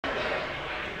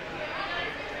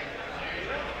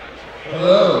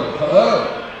Hello, hello.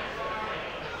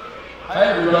 Hi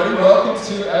everybody, welcome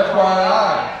to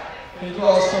FYI. Thank you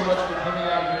all so much for coming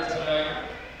out here tonight.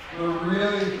 We're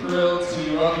really thrilled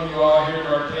to welcome you all here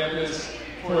to our campus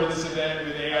for this event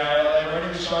with AI. My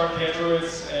name is Sean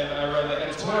Kantrowitz and I run the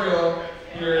editorial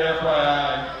here at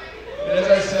FYI. And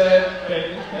as I said,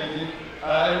 thank you.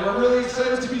 And we're really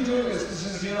excited to be doing this. This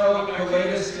is, the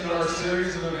latest in our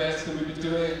series of events that we've been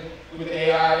doing with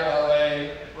AI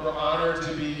LA. We're honored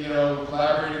to be,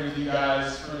 collaborating with you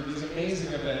guys for these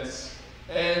amazing events,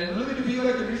 and really to be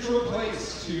like a neutral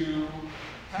place to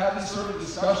have these sort of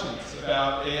discussions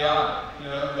about AI.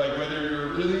 Like whether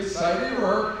you're really excited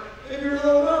or maybe you're a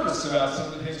little nervous about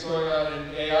some of the things going on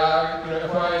in AI.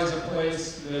 FYI is a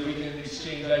place that we can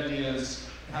exchange ideas,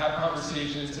 have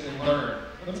conversations, and learn.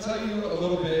 Let me tell you a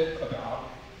little bit about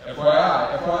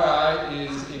FYI. FYI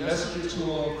is a messenger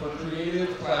tool for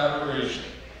creative collaboration,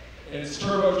 and it's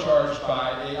turbocharged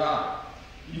by AI.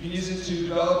 You can use it to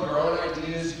develop your own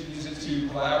ideas, you can use it to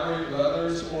collaborate with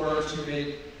others, or to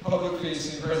make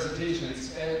public-facing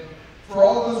presentations. And for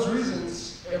all of those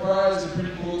reasons, FYI is a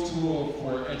pretty cool tool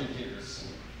for educators.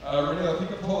 Renee, if you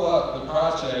can pull up the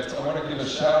project, I want to give a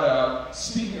shout out,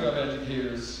 speaking of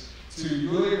educators, to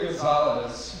Julia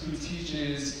Gonzalez, who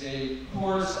teaches a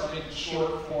course on making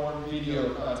short-form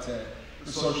video content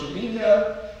for social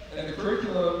media, and the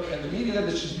curriculum and the media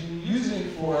that she's been using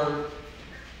for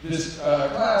this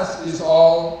class is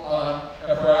all on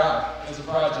FYI as a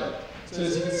project. So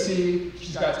as you can see,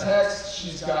 she's got text,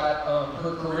 she's got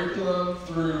her curriculum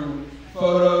through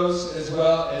photos as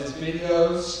well as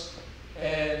videos,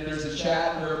 and there's a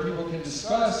chat where people can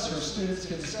discuss, her students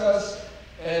can discuss,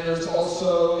 and there's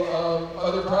also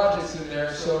other projects in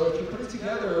there. So if you're putting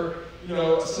together,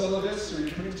 a syllabus, or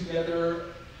you're putting together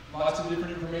lots of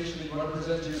different information that you want to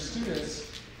present to your students,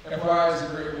 FYI is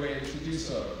a great way to do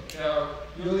so. Now,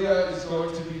 Julia is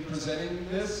going to be presenting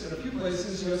this in a few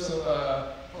places. You have some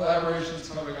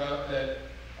collaborations coming up that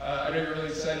I know you're really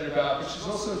excited about, but she's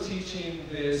also teaching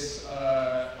this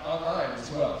online as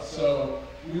well. So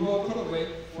we will put a link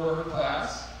for her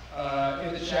class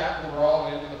in the chat when we're all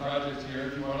in the project here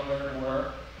if you want to learn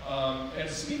more. And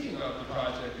speaking of the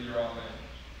project that you're all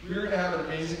in, we're going to have an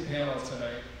amazing panel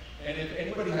tonight. And if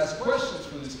anybody has questions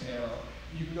for this panel,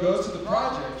 you can go to the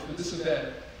project for this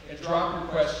event and drop your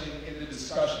question in the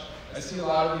discussion. I see a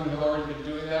lot of you have already been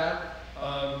doing that.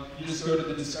 You just go to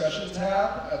the discussion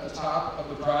tab at the top of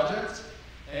the project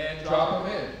and drop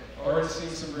them in. Already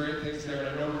seeing some great things there, and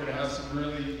I know we're going to have some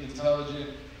really intelligent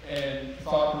and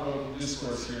thought-provoking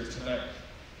discourse here tonight.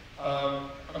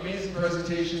 Amazing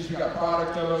presentations. We got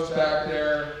product demos back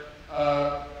there.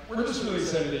 We're just really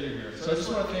excited that you're here. So I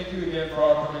just want to thank you again for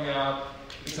all coming out.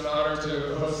 It's an honor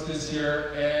to host this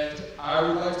here, and I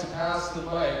would like to pass the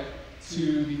mic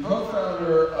to the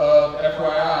co-founder of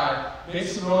FYI. Make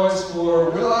some noise for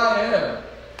Will I Am.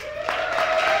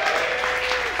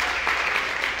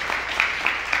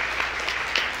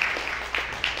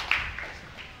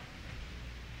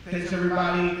 Thanks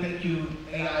everybody. Thank you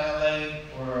AILA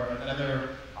for another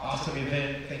awesome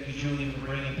event. Thank you Julie for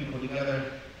bringing people together.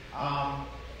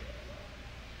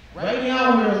 Right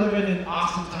now we are living in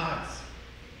awesome times.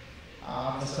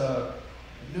 It's a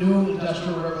new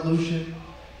industrial revolution.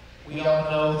 We all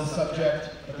know the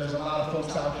subject, but there's a lot of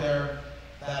folks out there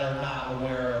that are not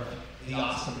aware of the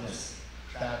awesomeness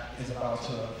that is about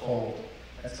to unfold.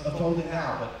 It's unfolding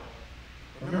now,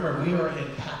 but remember, we are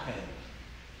in Pac-Man,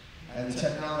 and the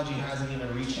technology hasn't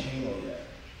even reached Halo yet.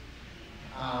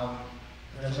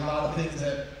 There's a lot of things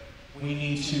that we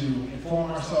need to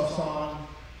inform ourselves on.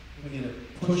 We need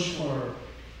to push for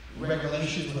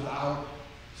regulations without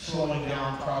slowing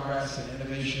down progress and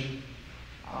innovation.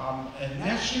 And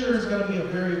next year is going to be a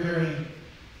very, very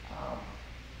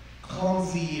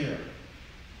clumsy year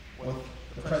with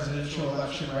the presidential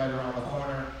election right around the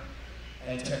corner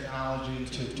and technology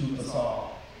to dupe us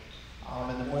all.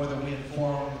 And the more that we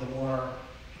inform, the more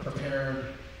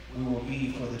prepared we will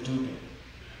be for the duping.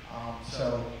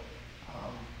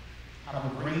 Have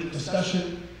a great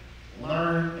discussion,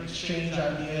 learn, exchange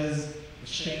ideas,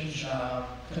 exchange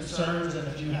concerns, and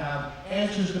if you have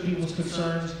answers to people's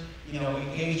concerns,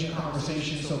 engage in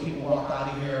conversation so people walk out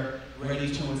of here ready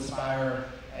to inspire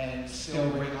and still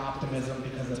bring optimism,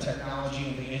 because the technology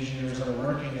and the engineers that are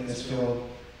working in this field,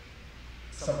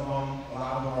 some of them, a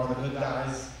lot of them are the good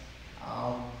guys,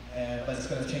 but it's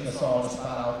going to take us all to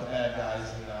spot out the bad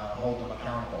guys and hold them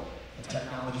accountable. The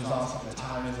technology is awesome, the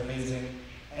time is amazing,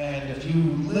 and if you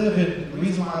live in, the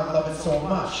reason why I love it so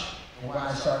much, and why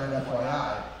I started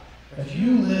FYI, if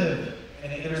you live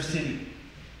in an inner city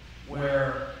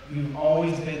where you've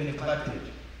always been neglected,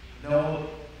 no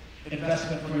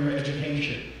investment for your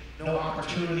education, no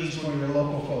opportunities for your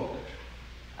local folk.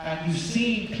 And you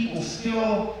see people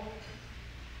still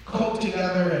cope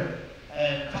together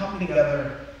and come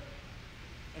together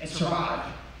and survive.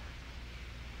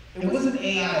 It wasn't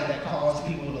AI that caused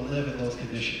people to live in those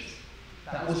conditions.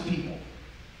 That was people.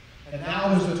 And now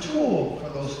there's a tool for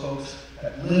those folks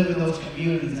that live in those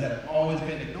communities that have always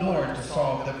been ignored to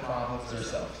solve their problems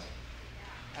themselves.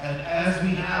 And as we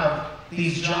have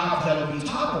these jobs that will be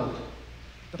toppled,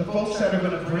 the folks that are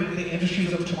going to bring the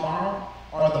industries of tomorrow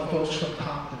are the folks from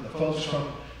Compton, the folks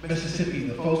from Mississippi,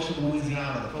 the folks from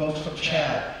Louisiana, the folks from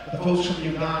Chad, the folks from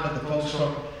Uganda, the folks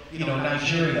from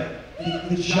Nigeria.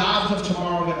 The jobs of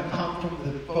tomorrow are going to come from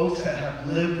the folks that have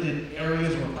lived in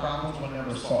areas where problems were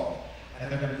never solved.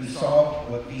 And they're going to be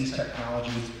solved with these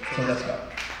technologies. So let's go.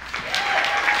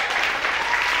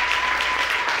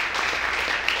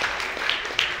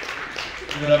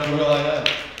 Give it up for Will I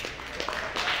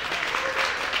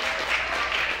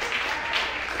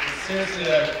It's seriously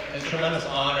a tremendous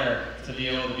honor to be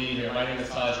able to be here. My name is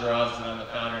Robinson. I'm the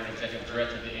founder and executive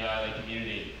director of the AI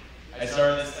community. I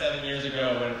started this 7 years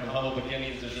ago when, from humble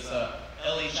beginnings, there's just a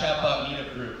LA chatbot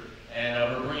meetup group. And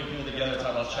we're bringing people together to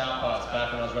talk about chatbots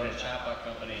back when I was running a chatbot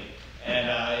company. And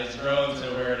it's grown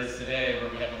to where it is today,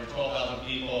 where we have over 12,000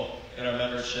 people in our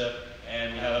membership.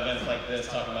 And we have events like this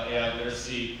talking about AI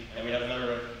literacy. And we have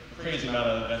another crazy amount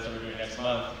of events that we're doing next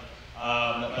month.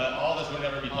 But all this would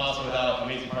never be possible without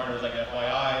amazing partners like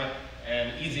FYI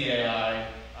and Easy AI,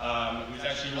 who's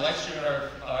actually live streaming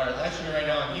right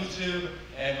now on YouTube.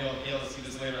 And you'll be able to see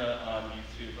this later on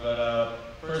YouTube. But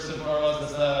first and foremost,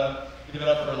 let's give it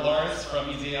up for Lawrence from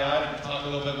Easy AI to talk a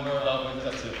little bit more about what he's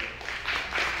up to.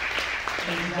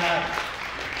 Thank you, God.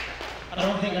 I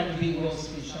don't think I can beat Will's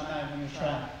speech, so I'm not even going to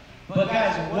try. But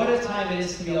guys, what a time it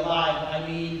is to be alive. I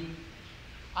mean,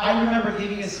 I remember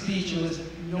giving a speech, it was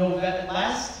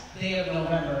last day of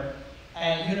November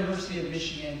at University of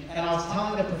Michigan, and I was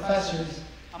telling the professors,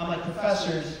 I'm like,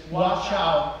 professors, watch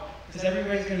out, because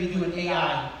everybody's going to be doing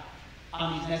AI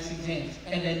on these next exams.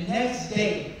 And the next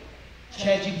day,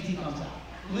 ChatGPT comes out.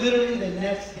 Literally the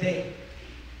next day.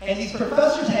 And these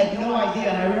professors had no idea.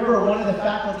 And I remember one of the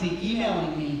faculty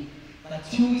emailing me like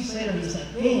 2 weeks later. He's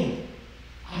like, man,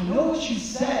 I know what you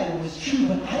said was true,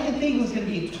 but I didn't think it was going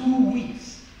to be in 2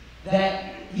 weeks.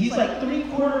 That he's like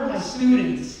 3/4 of my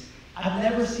students, I've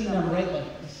never seen them write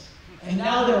like this. And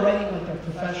now they're writing like they're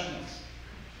professionals.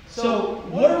 So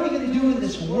what are we going to do in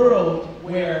this world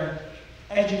where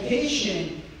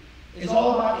education is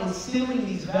all about instilling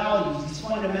these values, these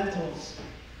fundamentals?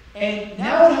 And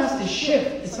now it has to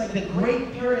shift. It's like the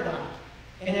great paradigm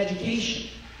in education.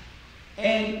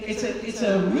 And it's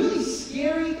a really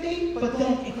scary thing, but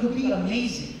then it could be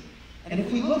amazing. And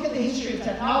if we look at the history of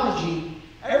technology,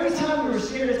 every time we were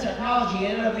scared of technology, it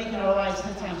ended up making our lives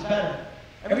 10 times better.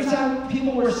 Every time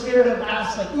people were scared of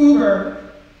apps like Uber,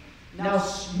 now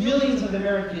millions of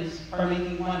Americans are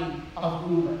making money off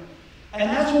of Uber. And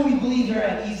that's what we believe here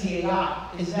at Easy AI,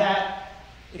 is that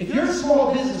if you're a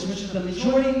small business, which is the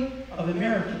majority of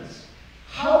Americans,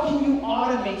 how can you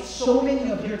automate so many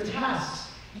of your tasks?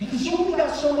 Because you only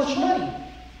got so much money.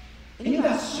 And you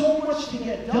got so much to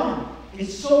get done in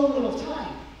so little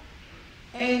time.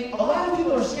 And a lot of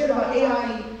people are scared about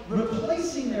AI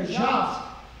replacing their jobs.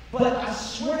 But I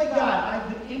swear to God,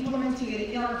 I've been implementing it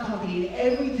in our company in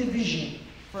every division,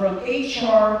 from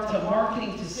HR to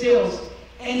marketing to sales.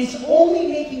 And it's only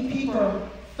making people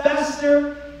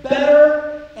faster,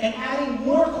 better, and adding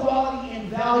more quality and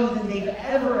value than they've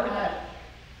ever had.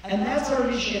 And that's our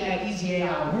mission at Easy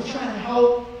AI. We're trying to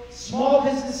help small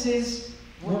businesses.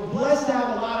 We're blessed to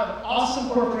have a lot of awesome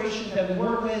corporations that we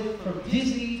work with, from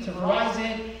Disney to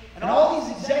Verizon. And all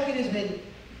these executives have been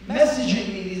messaging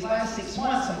me these last 6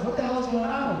 months, like, what the hell is going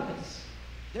on with this?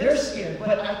 They're scared.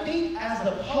 But I think as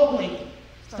the public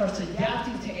starts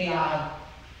adapting to AI,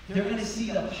 they're going to see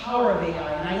the power of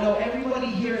AI. And I know everybody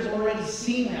here has already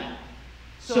seen that.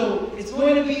 So it's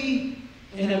going to be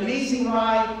an amazing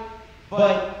ride.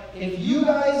 But if you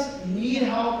guys need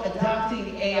help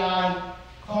adopting AI,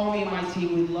 call me and my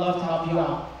team. We'd love to help you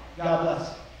out. God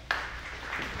bless.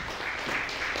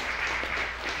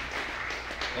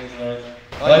 Thanks, Lawrence.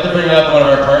 I'd like to bring up one of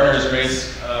our partners,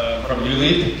 Grace, from New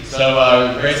Leaf.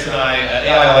 So Grace and I at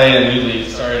AILA and New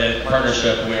Leaf started a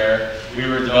partnership where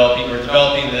we're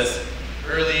developing this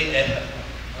early,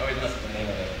 oh wait, that's the name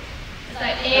of it. It's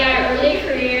like AI Early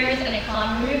Careers and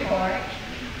Economy Report.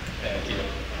 Thank you.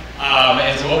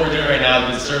 And so what we're doing right now is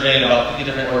we've been surveying about 50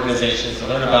 different organizations to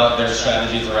learn about their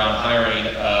strategies around hiring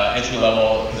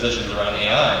entry-level positions around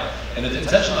AI. And the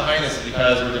intention behind this is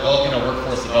because we're developing a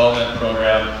workforce development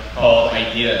program called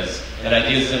Ideas. And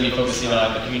Ideas is going to be focusing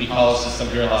on the community college system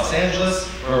here in Los Angeles,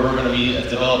 where we're going to be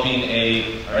developing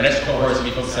our next cohort is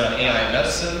going to be focusing on AI and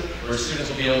medicine, where students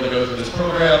will be able to go through this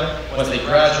program. Once they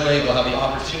graduate, they'll have the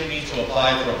opportunity to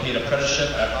apply for a paid apprenticeship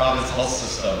at Provost Health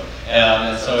System.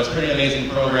 And so it's a pretty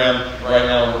amazing program. Right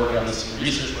now we're working on this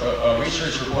research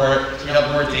report, so we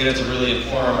have more data to really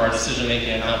inform our decision making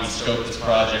and how we scope this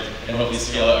project and hopefully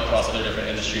scale it across other different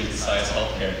industries besides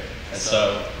healthcare. And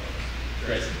so,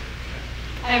 great.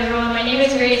 Hi everyone, my name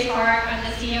is Grady. I'm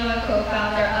the CEO and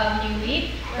co-founder of New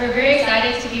Leap. We're very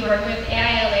excited to be working with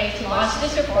AILA to launch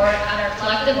this report at our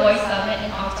Collective Voice Summit in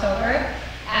October.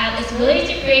 And it's really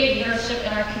to create leadership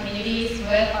in our communities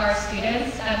with our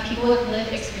students and people with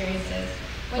lived experiences.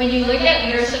 When you look at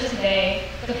leadership today,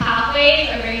 the pathways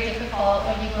are very difficult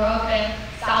when you grow up in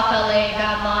South LA,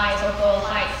 Van Nuys, or Gold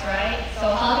Heights, right?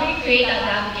 So how do we create that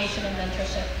navigation and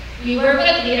mentorship? We work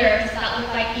with leaders that look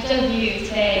like each of you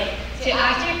today to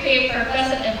actually create purpose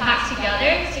and impact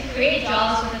together, to create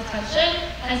jobs with intention,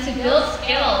 and to build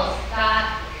skills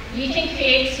that we can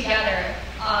create together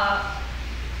on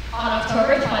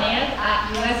October 20th at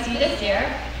USC this year.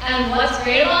 And what's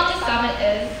great about this summit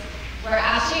is we're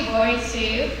actually going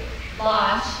to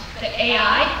launch the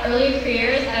AI, Early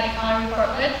Careers and Economy Report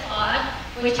with Todd,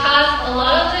 which has a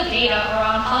lot of the data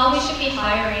around how we should be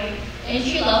hiring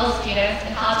entry-level students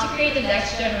and how to create the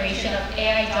next generation of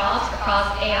AI jobs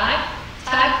across AI,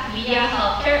 tech, media,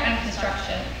 healthcare, and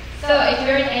construction. So if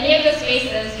you're in any of those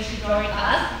spaces, you should join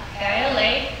us,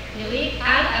 AILA, Lily,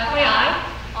 and FYI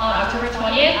on October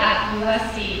 20th at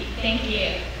USC. Thank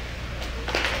you.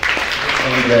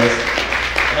 Thank you, Grace.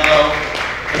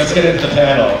 Now, let's get into the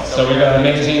panel. So we've got an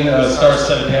amazing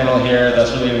star-studded panel here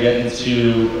that's really going to get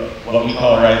into what we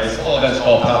call, right, this whole event's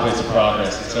called Pathways to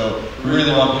Progress. And so we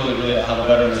really want people to really have a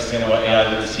better understanding of what AI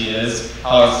literacy is,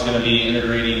 how it's going to be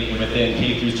integrating within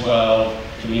K through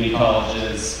 12, community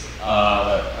colleges,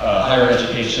 higher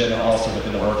education, and also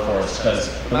within the workforce.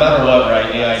 Because no matter what,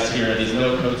 right, AI is here, these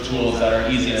no-code tools that are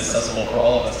easy and accessible for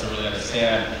all of us to really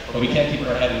understand, but we can't keep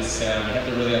our head in the sand. We have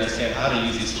to really understand how to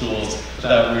use these tools so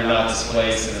that we're not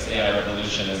displaced in this AI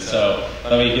revolution. And so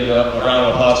let me give a round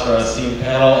of applause for our esteemed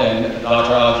panel and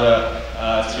Dr. Audra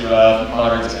to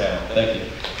moderate this panel. Thank you.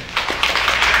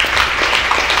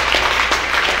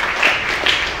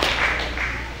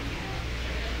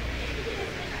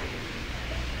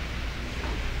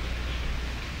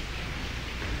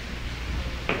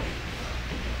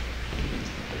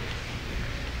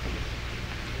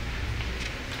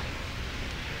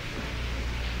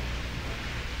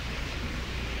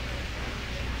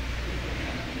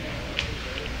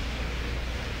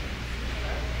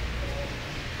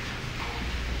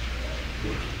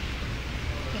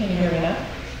 Can you hear me now?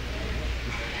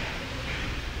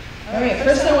 All right,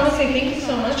 first I want to say thank you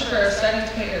so much for starting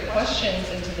to put your questions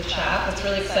into the chat. That's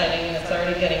really exciting and it's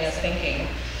already getting us thinking.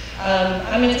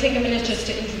 I'm going to take a minute just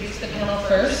to introduce the panel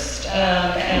first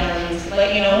and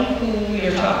let you know who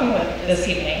you're talking with this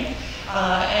evening.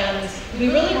 And we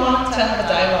really want to have a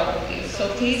dialogue with you. So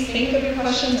please think of your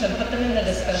questions and put them in the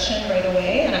discussion right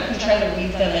away, and I can try to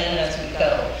weave them in as we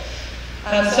go.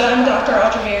 So I'm Dr.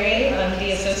 Audra Verrier. I'm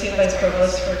the Associate Vice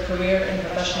Provost for Career and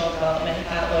Professional Development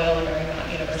at Loyola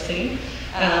Marymount University.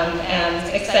 And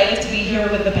excited to be here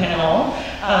with the panel.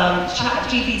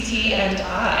 ChatGPT and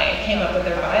I came up with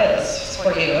their bios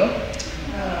for you.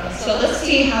 So let's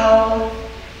see how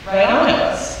right on it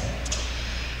was.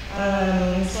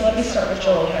 So let me start with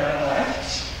Joel here on the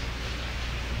left.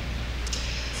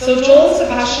 So Joel is a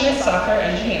passionate software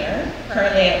engineer,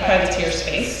 currently at Privateer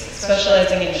Space,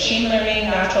 specializing in machine learning,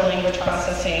 natural language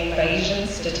processing, Bayesian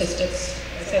statistics.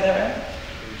 Did I say that right?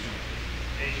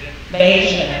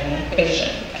 Bayesian,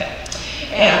 okay.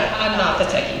 And I'm not the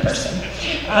techie person.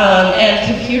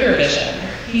 And computer vision.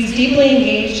 He's deeply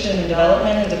engaged in the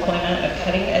development and deployment of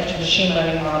cutting-edge machine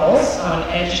learning models on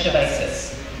edge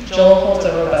devices. Joel holds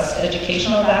a robust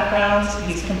educational background.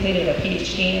 He's completed a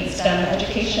PhD in STEM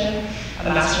education, a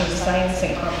Master's of Science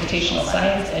in Computational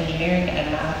Science, Engineering,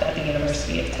 and Math at the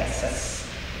University of Texas.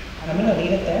 I'm going to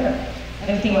leave it there.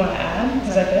 Anything you want to add?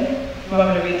 Is that good? You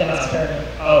want me to read the next paragraph?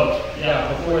 Oh, yeah.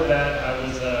 Before that, I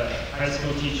was a high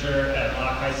school teacher at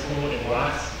Locke High School in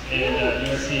Watts and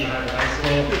USC High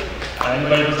School.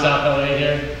 Anybody from South LA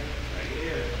here?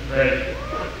 Great.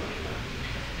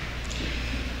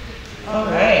 All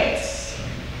right.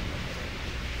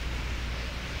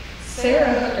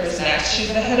 Sara Hooker's next. She's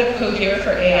the head of Cohere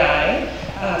for AI.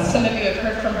 Some of you have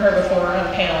heard from her before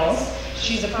on panels.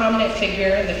 She's a prominent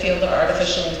figure in the field of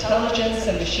artificial intelligence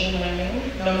and machine learning,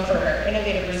 known for her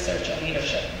innovative research and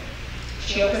leadership.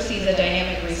 She oversees a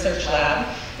dynamic research lab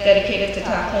dedicated to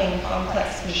tackling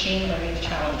complex machine learning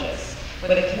challenges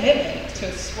with a commitment to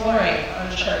exploring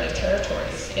uncharted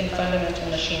territories in fundamental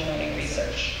machine learning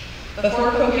research.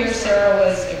 Before Cohere, Sara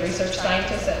was a research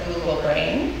scientist at Google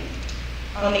Brain.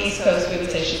 On the East Coast, we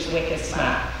would say she's wicked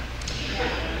smart.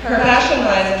 Her passion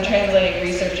lies in translating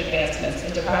research advancements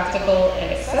into practical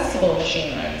and accessible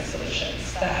machine learning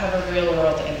solutions that have a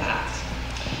real-world impact.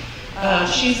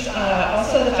 She's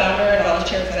also the founder and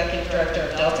volunteer executive director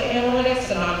of Delta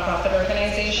Analytics, a nonprofit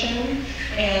organization,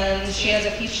 and she has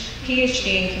a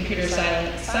PhD in computer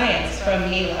science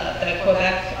from MILA, the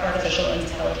Quebec Artificial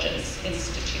Intelligence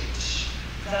Institute. Is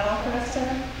that all correct,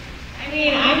 Sara? I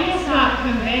mean, I'm just not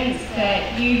convinced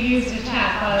that you used a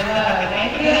chat alone. I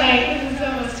feel like this is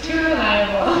almost too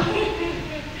reliable.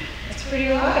 It's pretty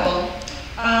reliable.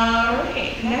 All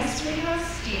right, next we have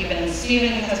Steven.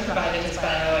 Steven has provided his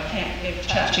bio. I can't give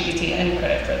ChatGPT any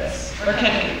credit for this. Or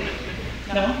can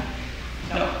we? No?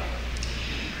 No.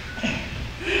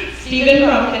 Steven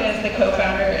Fromkin is the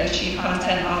co-founder and chief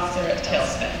content officer at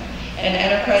Talespin, an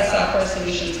enterprise software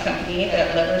solutions company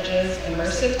that leverages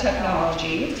immersive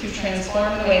technology to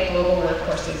transform the way global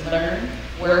workforces learn,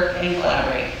 work, and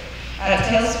collaborate. At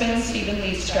Talespin, Steven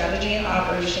leads strategy and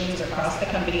operations across the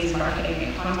company's marketing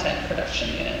and content production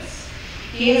units.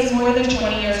 He has more than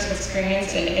 20 years of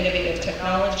experience in innovative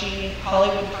technology,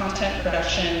 Hollywood content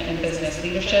production, and business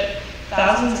leadership,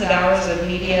 thousands of hours of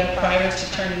media prior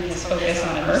to turning his focus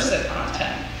on immersive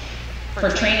content for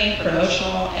training,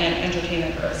 promotional, and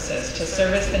entertainment purposes to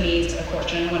service the needs of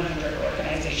Fortune 100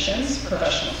 organizations,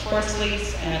 professional sports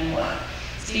leagues, and more.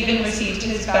 Steven received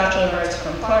his Bachelor of Arts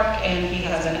from Clark, and he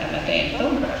has an MFA in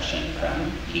film production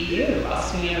from BU,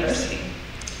 Boston University.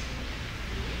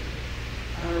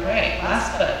 All right,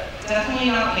 last but definitely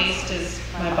not least is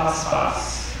my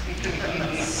boss.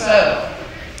 So,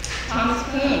 Thomas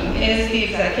Poon is the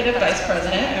Executive Vice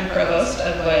President and Provost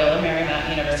of Loyola Marymount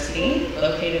University,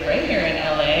 located right here in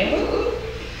LA. Woo-hoo.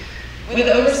 With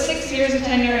over 6 years of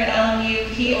tenure at LMU,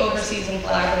 he oversees and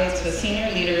collaborates with senior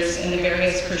leaders in the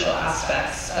various crucial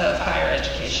aspects of higher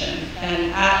education.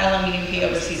 And at LMU, he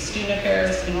oversees student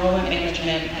affairs, enrollment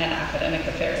management, and academic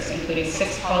affairs, including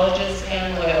 6 colleges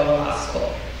and Loyola Law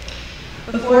School.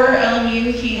 Before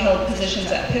LMU, he held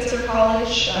positions at Pitzer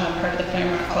College, part of the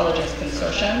Claremont Colleges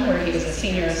Consortium, where he was a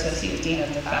senior associate dean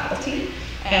of the faculty,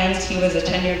 and he was a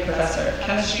tenured professor of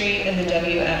chemistry in the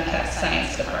WM Tech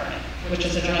Science Department, which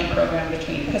is a joint program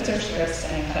between Pitzer, Scripps,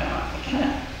 and Claremont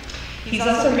McKenna. He's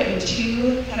also written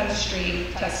 2 chemistry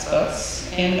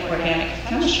textbooks in organic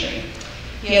chemistry.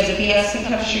 He has a BS in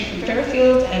chemistry from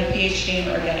Fairfield and a PhD in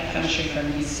organic chemistry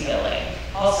from UCLA,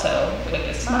 also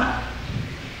wicked smart.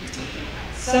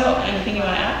 So, anything you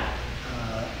want to add?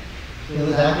 It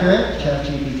was accurate,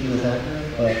 ChatGPT was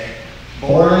accurate, but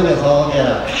boring as all get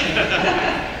out.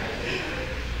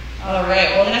 All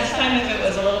right, well next time if it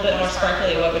was a little bit more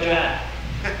sparkly, what would you add?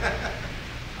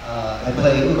 I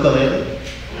play ukulele.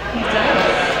 He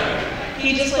does.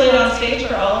 He just played on stage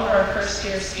for all of our first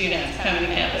year students coming to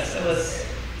campus. It was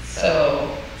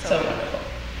so wonderful.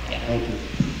 Yeah. Thank you.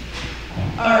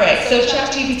 All right, so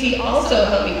ChatGPT also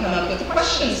helped me come up with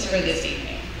questions for this evening.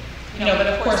 You know, but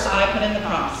of course I put in the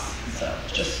prompts, so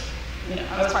just, you know,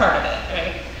 I was part of it,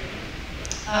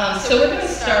 right? So we're going to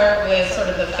start with sort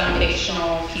of the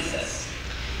foundational pieces.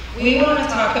 We want to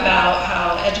talk about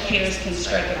how educators can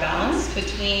strike a balance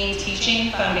between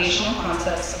teaching foundational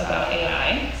concepts about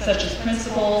AI, such as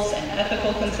principles and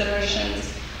ethical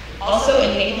considerations, also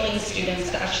enabling students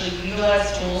to actually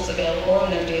utilize tools available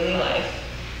in their daily life,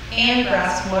 and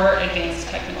grasp more advanced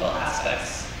technical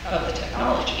aspects of the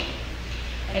technology.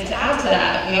 And to add to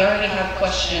that, we already have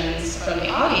questions from the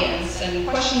audience and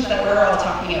questions that we're all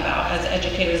talking about as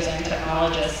educators and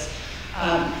technologists.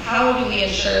 How do we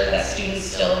ensure that students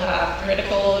still have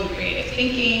critical and creative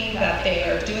thinking, that they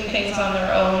are doing things on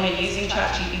their own and using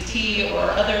ChatGPT or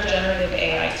other generative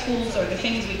AI tools or the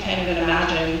things we can't even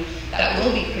imagine that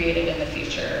will be created in the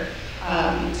future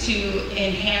to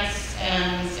enhance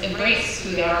and embrace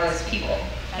who they are as people,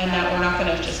 and that we're not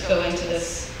going to just go into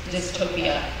this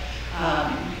dystopia.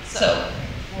 So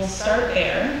we'll start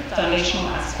there, foundational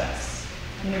aspects.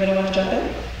 Anybody want to jump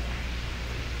in?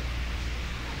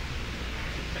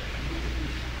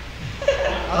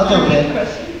 I'll jump in.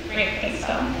 Question? Great, thanks,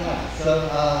 Tom. Yeah, so,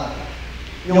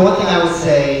 one thing I would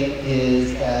say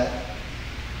is that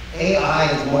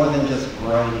AI is more than just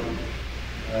writing,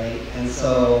 right? And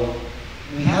so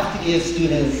we have to give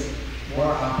students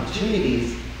more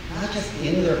opportunities, not just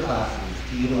in their classes,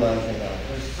 to utilize AI.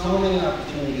 There's so many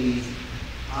opportunities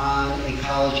on a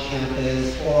college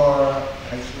campus or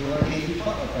high school or K-12,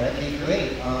 right?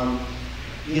 K-8.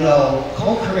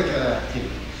 co-curricular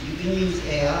activities. You can use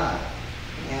AI,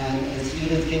 and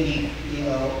students can be,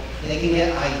 they can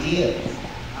get ideas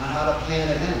on how to plan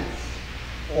events.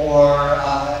 Or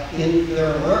in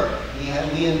their work,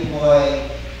 we employ,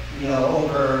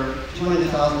 over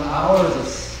 200,000 hours of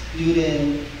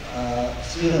student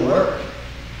work.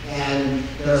 And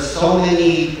there are so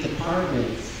many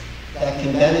departments that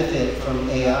can benefit from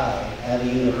AI at a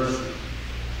university.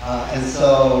 And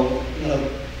so,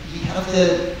 you have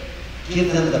to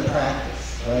give them the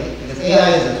practice, right? Because AI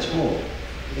is a tool.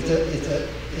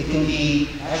 It can be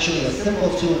actually a simple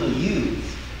tool to use.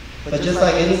 But just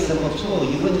like any simple tool,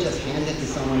 you wouldn't just hand it to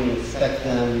someone and expect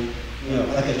them,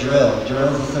 like a drill. A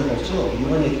drill is a simple tool. You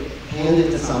wouldn't hand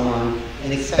it to someone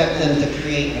and expect them to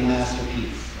create a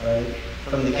masterpiece, right?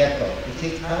 From the get-go. It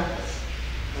takes practice.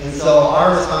 And so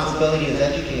our responsibility as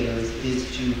educators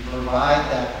is to provide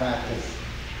that practice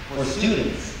for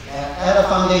students at a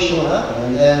foundational level.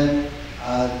 And then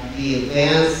the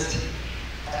advanced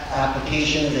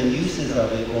applications and uses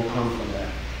of it will come from that.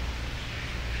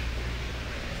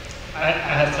 I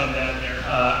had some down there.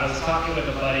 I was talking with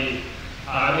a buddy.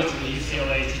 I went to the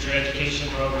UCLA teacher education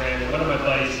program, and one of my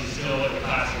buddies who's still in the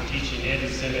classroom teaching, Andrew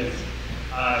Simmons,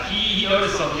 he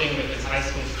noticed something with his high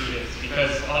school students,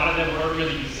 because a lot of them weren't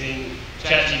really using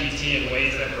ChatGPT in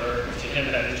ways that were, to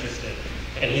him, that interesting.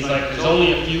 And he's like, there's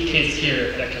only a few kids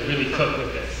here that can really cook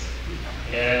with this.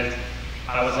 And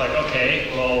I was like,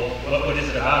 okay, well, what is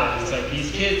it about it? He's like,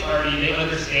 these kids they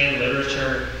understand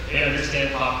literature, they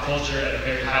understand pop culture at a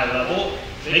very high level,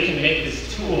 so they can make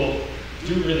this tool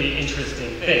do really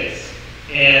interesting things.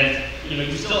 And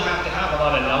you still have to have a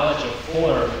lot of knowledge of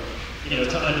form,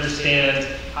 to understand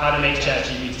how to make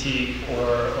ChatGPT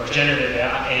or generative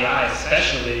AI,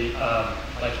 especially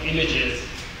like images,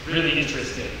 really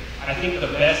interesting. I think the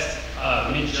best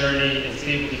Mid-Journey and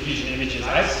Stable Diffusion images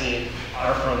I've seen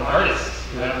are from artists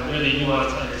who have a really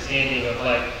nuanced understanding of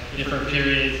like different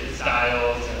periods and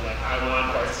styles, and like I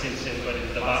want Bart Simpson, but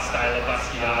it's the style of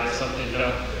Basquiat or something,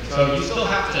 So you still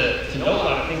have to know a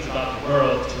lot of things about the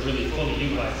world to really fully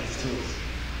utilize these tools.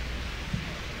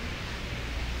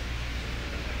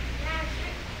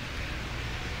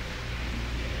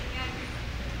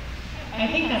 I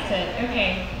think that's it.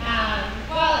 Okay.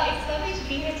 Well, it's lovely to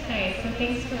be here tonight, so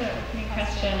thanks for the opening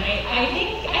question. I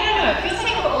think, I don't know, it feels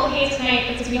like we're all here tonight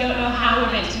because we don't know how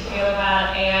we're meant to feel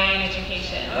about AI in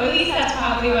education. Or at least that's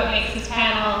probably what makes this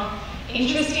panel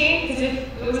interesting, because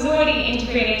if it was already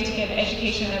integrated into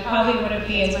education, there probably wouldn't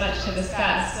be as much to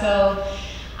discuss. So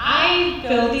I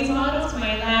build these models,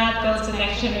 my lab builds the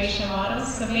next generation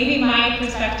models, so maybe my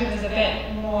perspective is a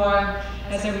bit more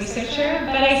as a researcher,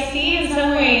 but I see in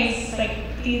some ways, like,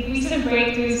 the recent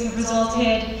breakthroughs have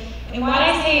resulted in what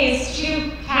I say is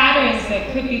two patterns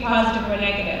that could be positive or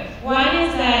negative. One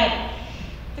is that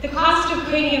the cost of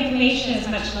creating information is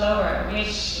much lower,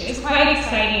 which is quite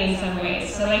exciting in some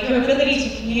ways. So like your ability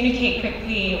to communicate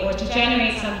quickly or to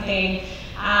generate something,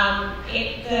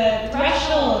 the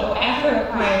threshold or effort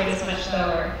required is much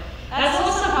lower. That's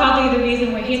also probably the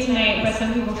reason we're here tonight, where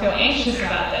some people feel anxious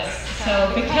about this.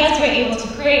 So because we're able to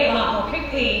create a lot more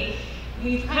quickly,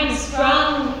 we've kind of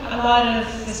sprung a lot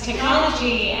of this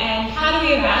technology, and how do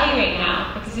we evaluate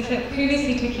now? Because if it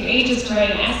previously took you ages to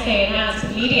write an essay and now it's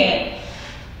immediate,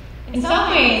 in some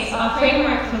ways our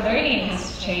framework for learning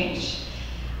has to change.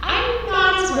 I'm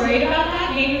not as worried about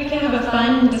that. Maybe we can have a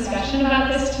fun discussion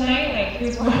about this tonight. Like,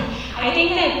 who's more? I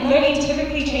think that learning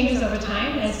typically changes over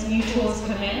time as new tools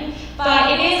come in,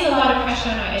 but it is a lot of pressure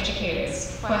on our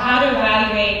educators for how to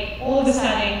evaluate all of a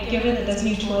sudden, given that there's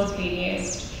new tools being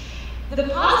used. The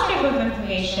positive of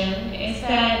information is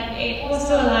that it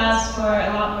also allows for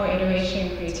a lot more iteration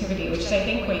and creativity, which is I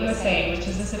think what you're saying, which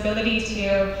is this ability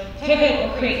to pivot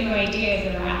or create new ideas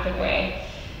in a rapid way.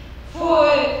 For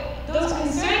those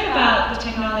concerned about the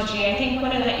technology, I think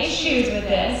one of the issues with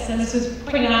this, and this was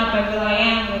pointed out by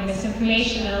will.i.am with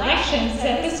misinformation and elections, is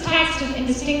that this text is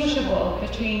indistinguishable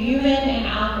between human and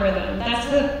algorithm. That's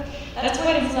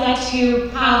what has led to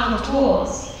powerful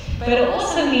tools. But it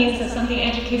also means that something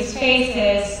educators face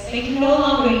is they can no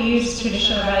longer use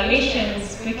traditional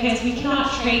evaluations because we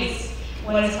cannot trace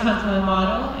what has come from a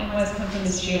model and what has come from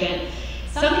the student.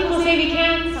 Some people say we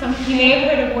can. You may have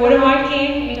heard of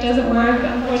watermarking. It doesn't work,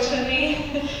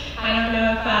 unfortunately. I don't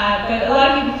know if, but a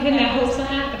lot of people pin their hopes on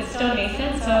that, but it still makes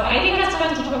sense. So I think that's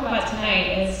fun to talk about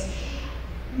tonight is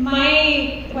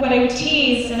what I would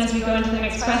tease, and as we go into the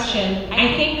next question,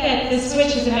 I think that this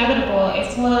switch is inevitable.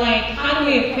 It's more like, how do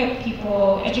we equip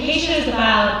people? Education is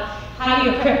about how do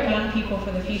you equip young people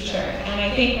for the future. And I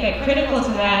think that critical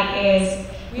to that is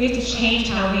we have to change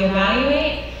how we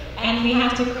evaluate, And we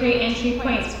have to create entry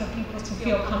points for people to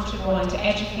feel comfortable and to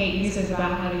educate users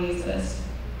about how to use this.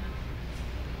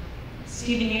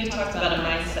 Stephen, you talked about a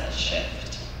mindset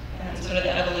shift and sort of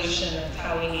the evolution of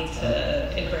how we need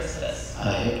to embrace this.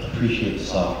 I appreciate the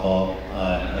softball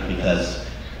because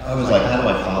I was like, how do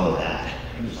I follow that?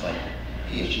 It was like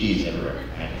PhDs everywhere.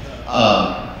 Right?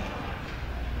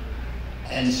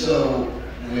 And so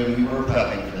when we were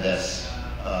prepping for this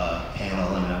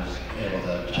panel and I was able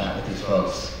to chat with these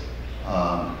folks,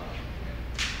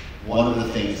 one of the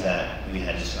things that we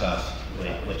had discussed,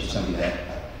 which is something that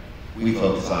we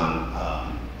focus on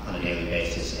a daily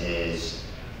basis, is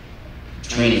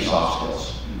training soft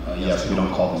skills. Yes, we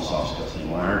don't call them soft skills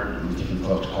anymore. Different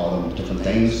folks call them different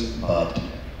things, but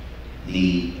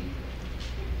the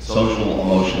social,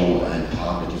 emotional, and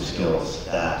cognitive skills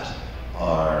that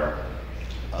are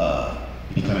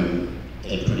becoming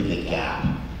a pretty big gap.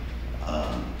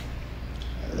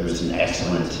 There was an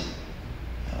excellent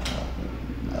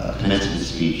commencement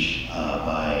speech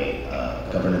by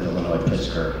Governor of Illinois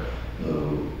Pritzker,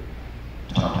 who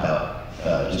talked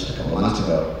about just a couple of months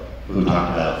ago, who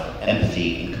talked about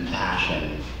empathy and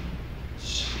compassion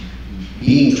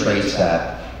being traits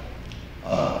that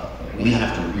we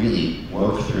have to really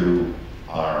work through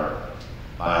our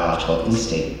biological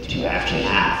instinct to actually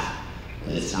have.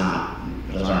 It's not,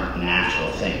 those aren't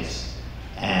natural things.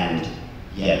 And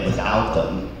yet without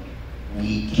them,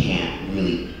 we can't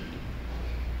really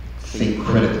think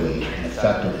critically and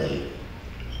effectively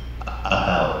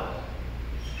about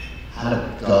how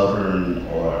to govern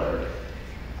or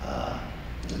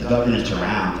the governance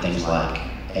around things like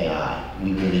AI.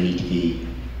 We really need to be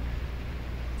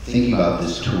thinking about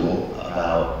this tool,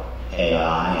 about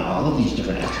AI, and all of these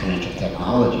different exponential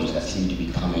technologies that seem to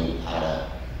be coming at an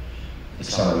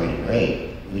accelerated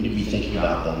rate. We need to be thinking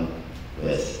about them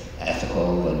with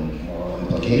ethical and moral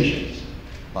implications,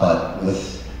 but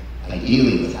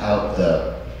ideally without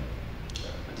the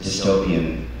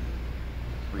dystopian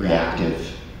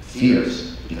reactive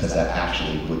fears, because that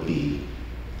actually would be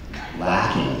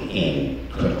lacking in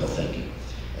critical thinking.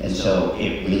 And so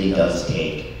it really does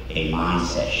take a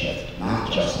mindset shift,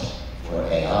 not just for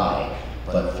AI,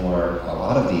 but for a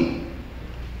lot of the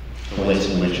ways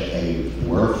in which a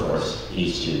workforce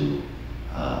needs to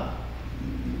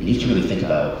really think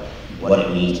about what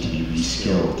it means to be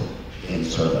reskilled in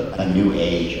sort of a new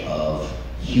age of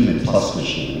human plus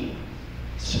machine,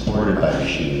 supported by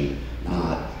machine,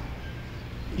 not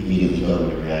immediately go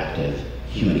to reactive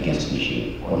human against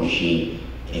machine, or machine,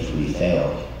 if we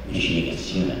fail, machine against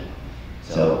human.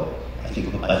 So I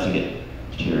think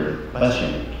to your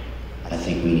question, I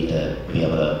think we need to be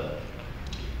able to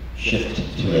shift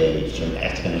to a sort of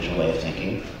exponential way of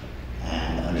thinking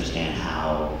and understand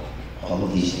how all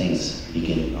of these things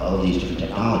begin, all of these different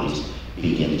technologies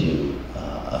begin to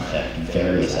affect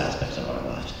various aspects of our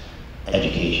lives.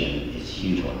 Education is a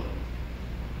huge one.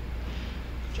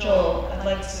 Joel, I'd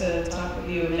like to talk with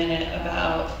you a minute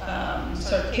about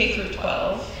sort of K through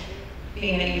 12,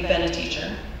 being that you've been a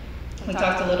teacher. We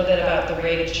talked a little bit about the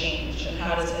rate of change and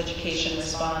how does education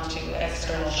respond to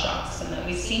external shocks, and that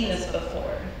we've seen this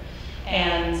before,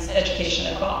 and education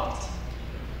evolved.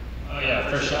 Oh yeah,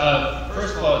 for sure.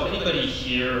 First of all, is anybody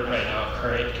here right now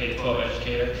current K-12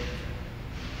 educator?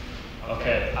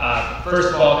 Okay.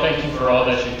 First of all, thank you for all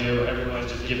that you do. Everyone,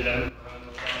 just give them a round of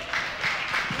applause.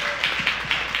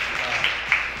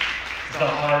 It's the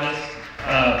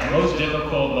hardest, most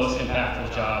difficult, most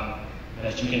impactful job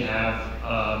that you can have.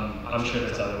 I'm sure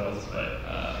there's other ones, but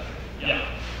yeah,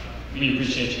 we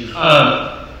appreciate you.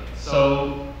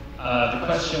 So the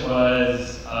question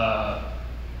was,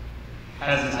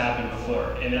 has this happened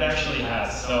before? And it actually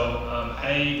has. So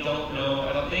I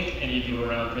don't think any of you were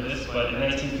around for this, but in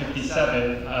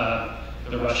 1957,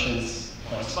 the Russians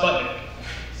launched Sputnik.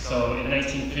 So in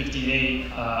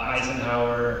 1958,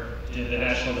 Eisenhower did the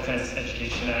National Defense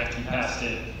Education Act. He passed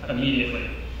it immediately.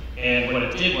 And what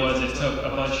it did was it took a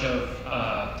bunch of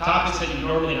topics that you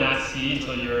normally not see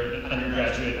until you're an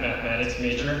undergraduate mathematics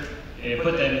major, and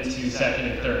put them into second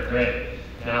and third grade.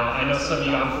 Now, I know some of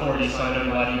you, I'm 40, so I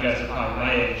know a lot of you guys are probably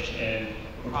my age, and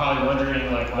we're probably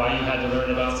wondering like why you had to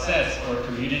learn about sets or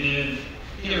commutative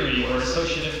theory or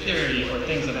associative theory or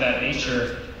things of that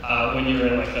nature when you were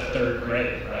in like the third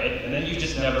grade, right? And then you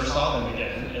just never saw them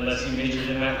again unless you majored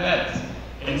in mathematics.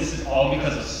 And this is all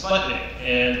because of Sputnik,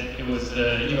 and it was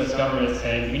the US government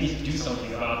saying, we need to do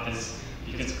something about this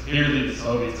because clearly the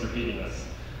Soviets are beating us.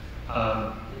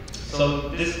 So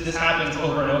this happens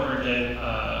over and over again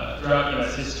throughout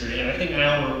US history, and I think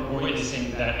now we're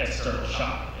witnessing that external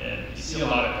shock. And you see a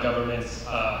lot of governments,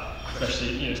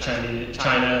 especially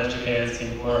China, Japan,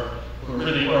 Singapore, who are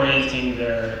really orienting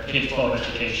their K-12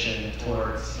 education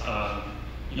towards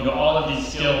all of these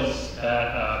skills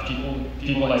that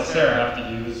people like Sara have to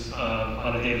use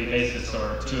on a daily basis,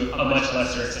 or to a much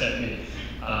lesser extent me.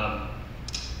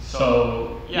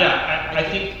 So yeah, I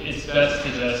think it's best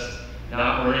to just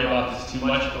not worry about this too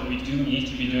much, but we do need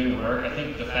to be doing the work. I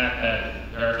think the fact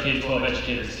that there are K-12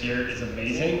 educators here is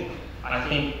amazing. I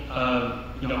think,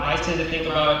 I tend to think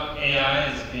about AI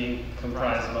as being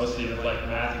comprised mostly of like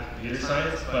math and computer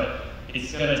science, but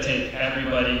it's going to take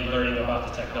everybody learning about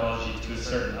the technology to a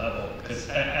certain level, because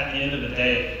at the end of the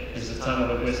day, there's a ton of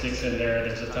linguistics in there.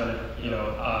 There's a ton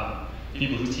of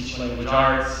people who teach language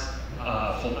arts, a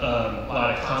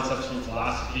lot of concepts from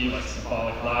philosophy like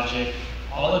symbolic logic.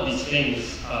 All of these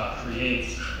things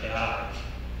create AI,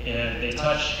 and they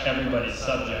touch everybody's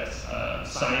subjects.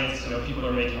 Science, people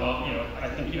are making I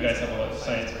think you guys have a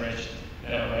science branch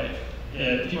now, right?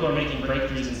 And people are making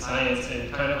breakthroughs in science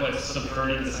and kind of like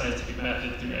subverting the scientific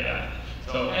method through AI.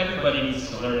 So everybody needs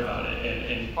to learn about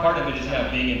it, and part of it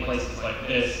is being in places like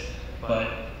this, but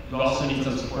you also need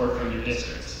some support from your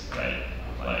districts, right?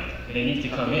 Like, they need to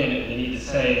come in and they need to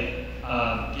say,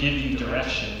 give you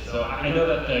direction. So I know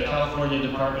that the California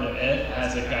Department of Ed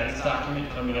has a guidance document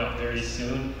coming out very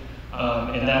soon,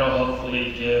 and that'll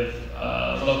hopefully give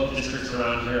local districts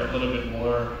around here a little bit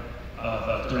more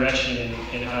of direction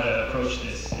in how to approach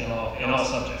this in all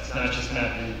subjects, not just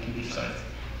math and computer science.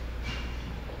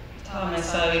 Tom, I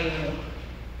saw you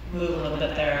move a little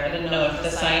bit there. I didn't know if the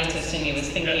scientist in you was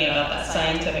thinking about that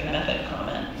scientific method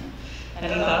comment.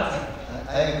 Any thoughts?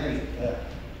 I agree. Yeah,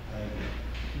 I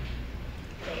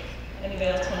agree. Anybody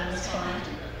else want to respond?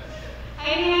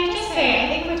 I mean, I just say, I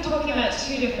think we're talking about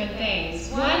two different things.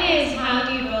 One is how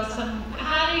do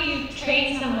you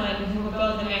train someone who will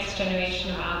build the next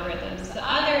generation of algorithms? The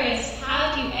other is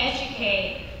how do you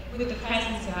educate with the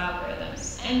presence of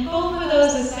algorithms? And both of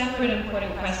those are separate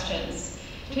important questions.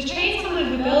 To train someone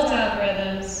who builds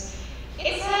algorithms,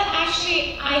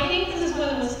 I think this is one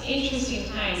of the most interesting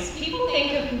times. People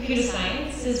think of computer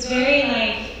science as very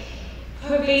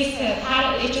pervasive,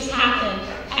 it just happened.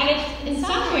 And in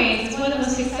some ways, it's one of the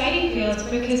most exciting fields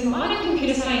because modern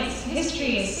computer science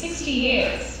history is 60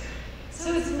 years.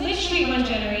 So it's literally one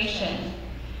generation.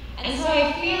 And so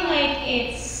I feel like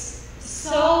it's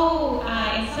so,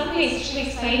 in some ways, such an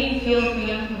exciting field for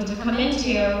young people to come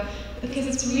into because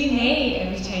it's remade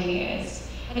every 10 years.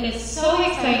 And it's so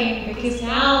exciting because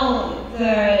now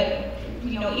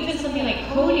even something like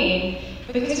coding,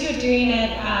 because you're doing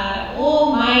it,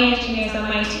 all my engineers on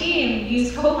my team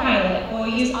use Copilot or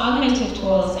use augmented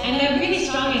tools, and they're really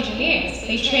strong engineers.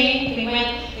 They trained,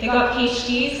 they got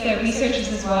PhDs, they're researchers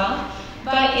as well.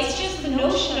 But it's just the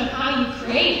notion of how you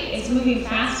create is moving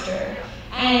faster.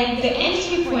 And the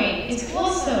entry point is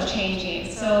also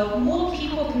changing, so more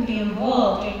people can be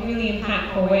involved in really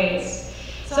impactful ways.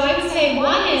 So I would say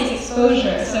one is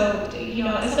exposure. So,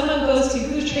 if someone goes to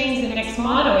who trains the next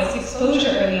model, it's exposure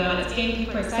early on, it's getting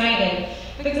people excited.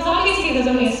 Because obviously there's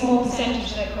only a small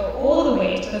percentage that go all the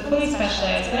way to the fully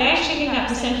specialized, but I actually think that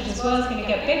percentage as well is going to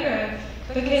get bigger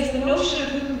because the notion of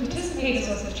who can participate is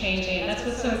also changing. That's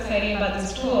what's so exciting about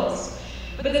these tools.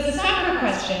 But there's a separate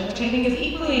question, which I think is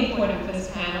equally important for this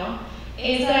panel,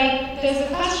 is there's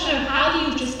a question of how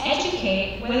do you just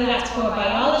educate, whether that's for a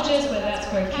biologist, whether that's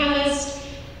for a chemist,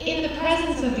 in the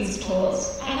presence of these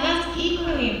tools. And that's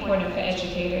equally important for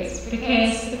educators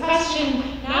because the question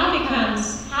now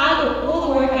becomes how do all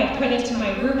the work I put into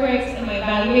my rubrics and my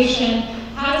evaluation,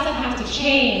 how does it have to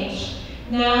change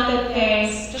now that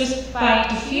there's just by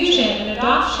diffusion and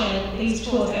adoption these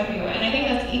tools everywhere? And I think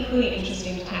that's equally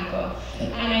interesting to tackle.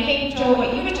 And I think, Joel,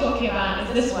 what you were talking about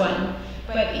is this one,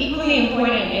 but equally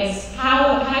important is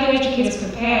how do educators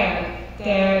prepare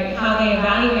how they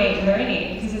evaluate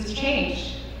learning because it's changed.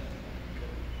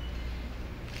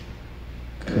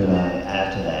 Could I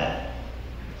add to that?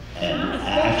 And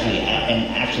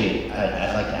actually,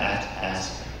 I'd like to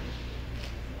ask,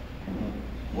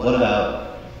 what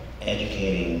about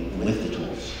educating with the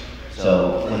tools?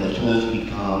 So when the tools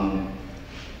become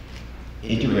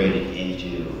integrated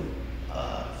into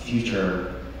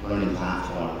future learning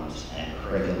platforms and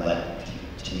curricula,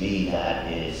 to me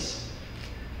that is,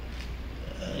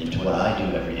 into what I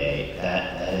do every day,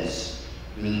 that is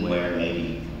really where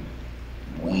maybe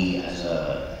we as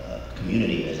a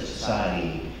community, as a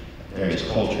society, various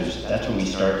cultures, that's when we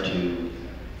start to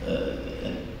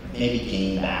maybe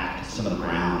gain back some of the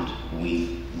ground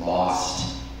we've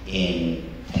lost in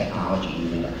technology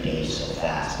moving our days so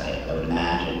fast. I would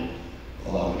imagine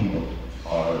a lot of people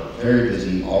are very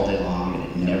busy all day long and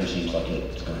it never seems like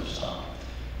it's going to stop.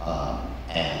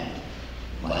 And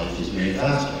life is moving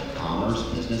faster, commerce,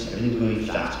 business, everything's moving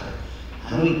faster.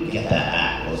 How do we get that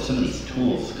back? Well, some of these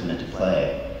tools come into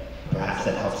play. Perhaps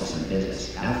that helps us in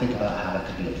business. Now think about how that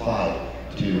could be applied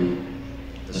to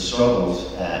the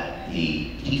struggles that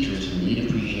the teachers who need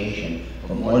appreciation,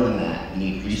 but more than that,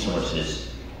 need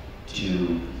resources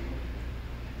to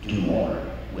do more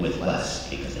with less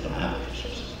because they don't have the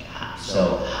resources.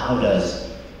 So how does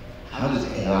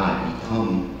AI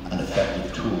become an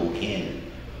effective tool in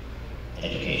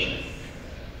education?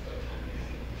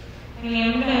 I mean,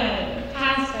 I'm going to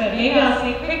pass, but maybe I'll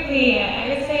say quickly, I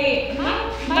would say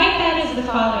my bet is the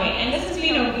following, and this has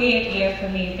been a weird year for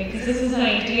me because this is an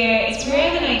idea, it's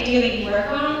rare that an idea that you work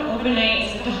on overnight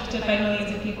is adopted by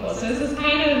millions of people. So this is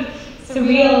kind of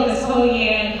surreal this whole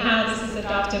year and how this is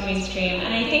adopted mainstream.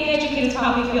 And I think educators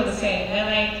probably feel the same. They're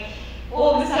like,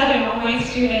 all of a sudden, all my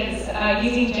students are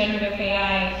using generative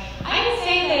AI. I would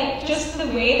say that just the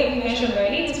way that we measure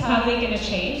learning is probably going to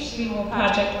change to be more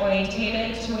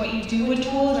project-oriented to what you do with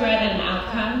tools rather than an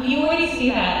outcome. You already see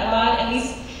that a lot, at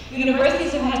least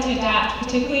universities have had to adapt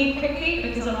particularly quickly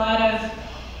because a lot of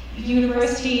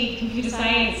university computer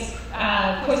science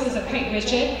courses are quite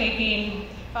rigid. They've been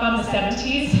from the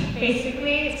 70s,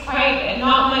 basically. It's quite,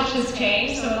 not much has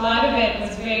changed, so a lot of it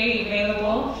was very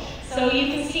available. So you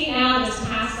can see now this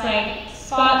past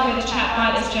spot where the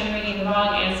chatbot is generating the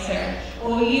wrong answer,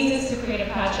 or we'll use this to create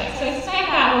a project. So I suspect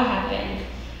that will happen.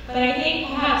 But I think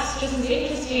perhaps just as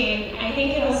interesting, I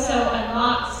think it also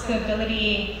unlocks the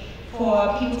ability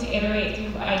for people to iterate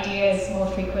through ideas more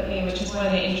frequently, which is one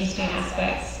of the interesting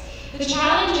aspects. The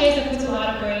challenge is it puts a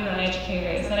lot of burden on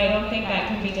educators, and I don't think that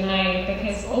can be denied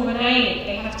because overnight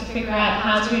they have to figure out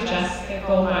how to adjust their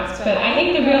goal marks. But I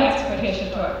think the real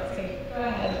exploitation talk. So go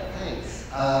ahead. Thanks.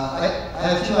 I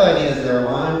have two ideas there.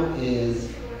 One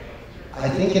is I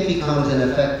think it becomes an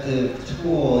effective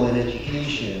tool in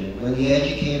education when the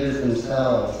educators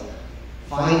themselves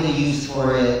find a use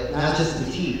for it, not just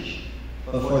to teach,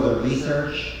 but for the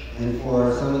research and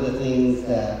for some of the things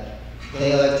that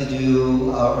they like to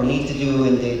do or need to do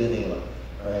in day-to-day life,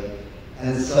 right?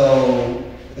 And so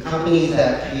the companies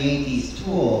that create these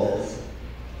tools,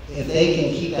 if they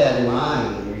can keep that in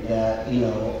mind, that,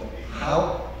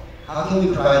 how can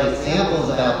we provide examples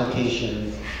of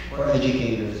applications for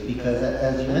educators? Because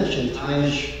as you mentioned, time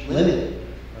is limited,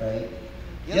 right?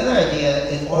 The other idea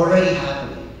is already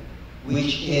happening,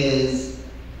 which is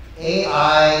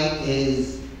AI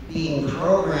is being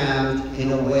programmed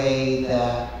in a way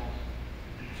that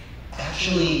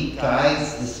actually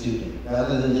guides the student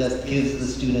rather than just gives the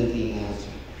student the answer.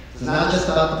 So it's not just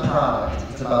about the product,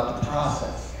 it's about the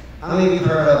process. How many of you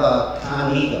heard of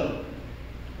Conmigo?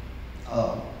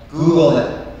 Oh, Google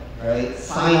that, right?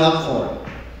 Sign up for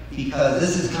it because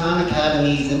this is Khan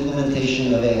Academy's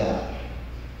implementation of AI.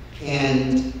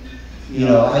 And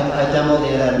I demoed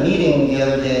it at a meeting the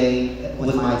other day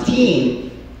with my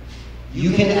team.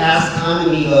 You can ask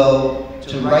Conmigo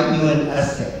to write you an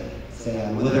essay. Say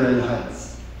on Wuthering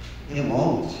Heights. It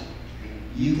won't.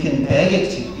 You can beg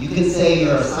it to. You can say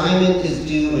your assignment is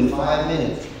due in 5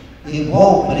 minutes. It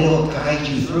won't, but it'll guide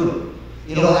you through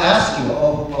it. It'll ask you,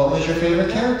 what was your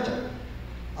favorite character?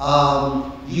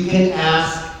 You can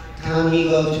ask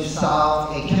Conmigo to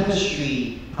solve a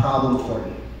chemistry problem for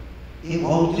you. It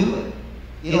won't do it.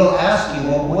 It'll ask you,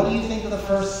 well, what do you think the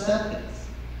first step is?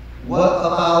 What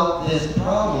about this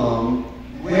problem?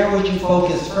 Where would you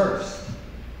focus first?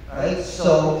 Right?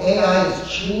 So AI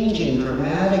is changing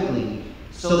dramatically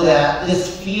so that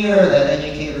this fear that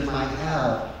educators might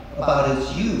have about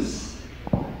its use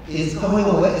is going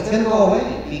away. It's going to go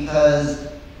away because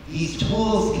these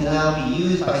tools can now be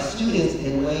used by students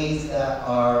in ways that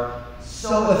are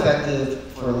so effective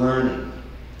for learning.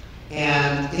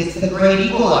 And it's the great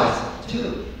equalizer,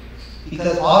 too.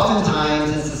 Because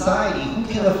oftentimes in society, who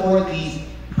can afford these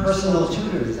personal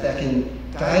tutors that can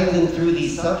guide them through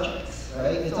these subjects?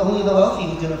 Right? It's only the wealthy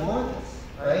who can afford this,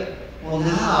 right? Well,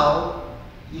 now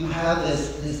you have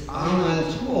this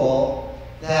online tool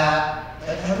that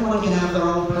everyone can have their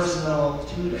own personal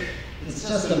tutor. It's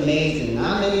just amazing.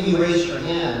 Not many of you raised your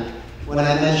hand when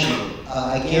I mentioned it.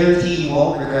 I guarantee you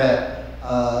won't regret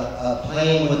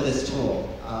playing with this tool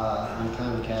on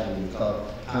Khan Academy. It's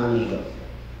called Conmigo.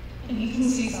 And you can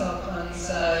see Salkan's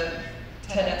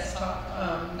TEDx talk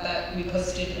that we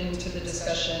posted into the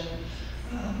discussion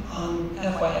on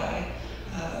FYI,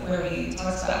 where he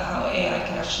talks about how AI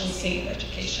can actually save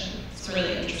education. It's a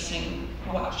really interesting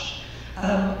watch.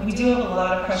 We do have a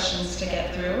lot of questions to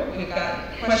get through. We've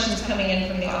got questions coming in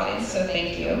from the audience, so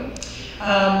thank you.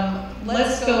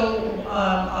 Let's go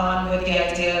on with the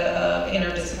idea of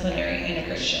interdisciplinary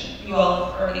integration. You all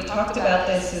have already talked about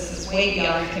this. This is way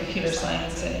beyond computer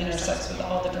science and intersects with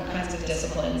all different kinds of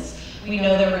disciplines. We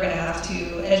know that we're going to have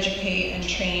to educate and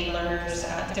train learners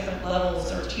at different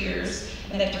levels or tiers,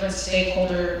 and that different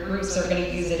stakeholder groups are going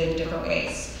to use it in different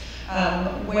ways.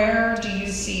 Where do you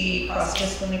see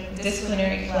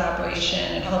cross-disciplinary collaboration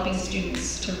and helping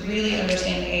students to really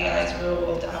understand AI's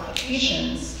real-world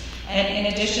applications? And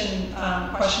in addition,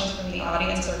 questions from the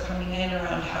audience are coming in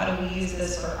around how do we use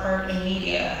this for art and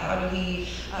media? How do we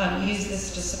use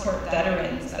this to support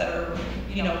veterans that are,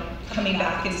 coming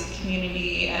back into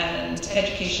community and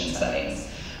education settings?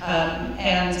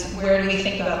 And where do we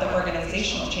think about the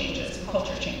organizational changes and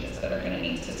culture changes that are going to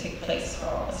need to take place for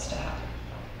all this to happen?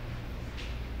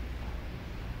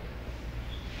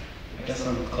 I guess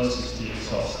I'm closest to you,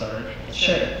 so I'll start.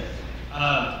 Sure.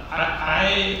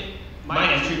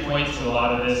 My entry point to a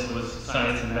lot of this was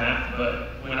science and math, but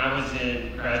when I was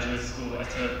in graduate school, I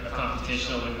took a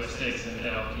computational linguistics and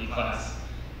NLP class,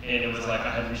 and it was like I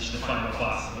had reached the final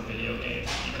boss of a video game,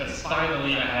 because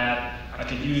finally I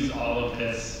could use all of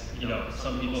this,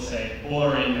 some people say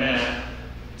boring math,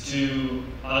 to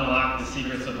unlock the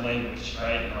secrets of language,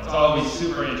 right? And I was always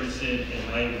super interested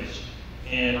in language.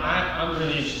 And I'm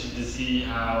really interested to see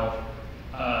how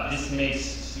this makes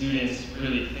students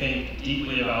really think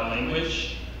deeply about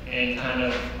language and kind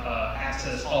of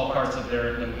access all parts of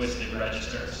their linguistic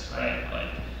registers, right? Like,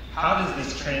 how does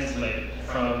this translate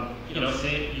from,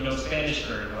 say, Spanish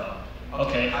very well.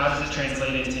 Okay, how does it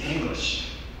translate into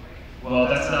English? Well,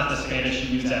 that's not the Spanish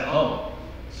you use at home.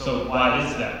 So why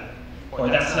is that? Or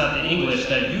that's not the English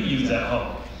that you use at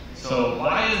home. So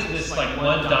why is this like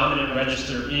one dominant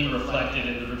register being reflected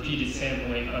in the repeated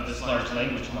sampling of this large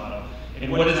language model?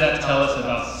 And what does that tell us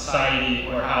about society,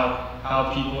 or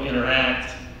how people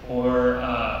interact, or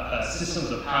systems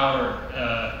of power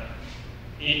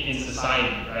in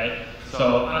society, right?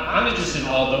 So I'm interested in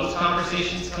all those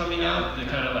conversations coming out, the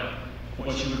kind of like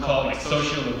what you would call like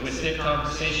socio-linguistic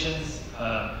conversations.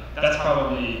 That's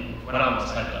probably what I'm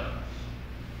most hyped up.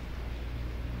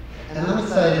 And I'm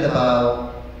excited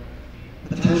about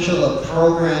the potential of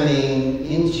programming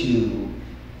into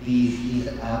these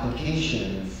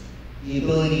applications, the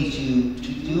ability to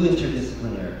do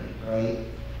interdisciplinarity, right?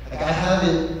 Like I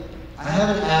haven't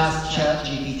asked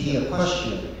ChatGPT a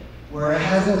question where it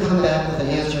hasn't come back with an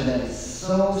answer that is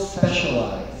so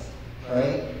specialized,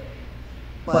 right?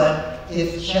 But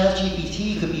if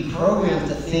ChatGPT could be programmed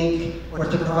to think or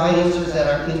to provide answers that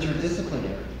are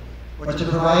interdisciplinary, or to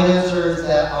provide answers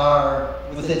that are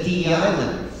with a DEI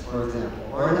lens, for example,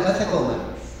 or an ethical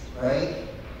lens, right?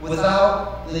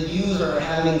 Without the user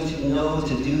having to know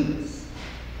to do this.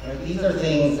 Right? These are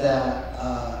things that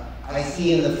I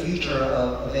see in the future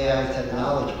of AI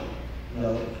technology,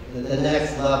 the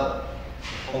next level,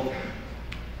 hopefully.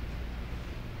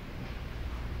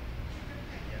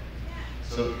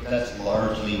 So that's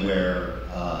largely where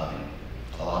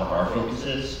a lot of our focus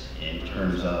is in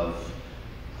terms of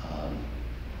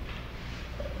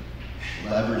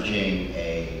leveraging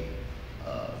a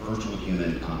virtual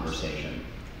human conversation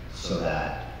so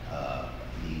that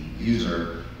the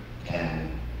user can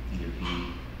either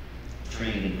be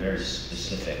trained in very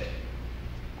specific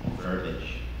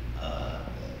verbiage,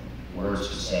 words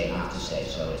to say, not to say.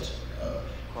 So it's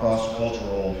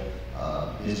cross-cultural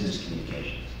business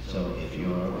communications. So if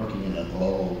you're working in a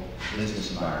global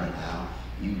business environment now,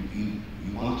 you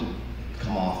want to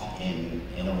come off in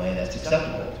a way that's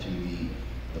acceptable to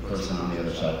the person on the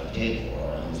other side of the table,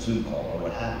 or on the Zoom call, or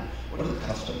what have you. What are the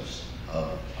customs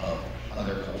of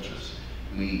other cultures?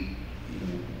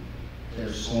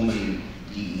 There's so many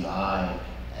DEI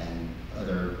and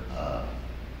other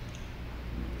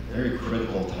very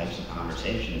critical types of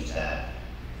conversations that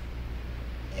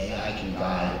AI can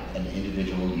guide an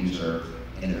individual user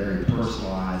in a very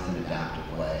personalized and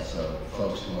adaptive way. So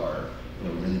folks who are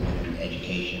really good in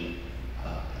education,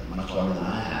 much longer than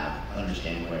I have,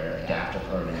 understand where adaptive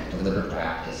programming, deliberate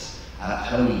practice,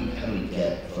 how do we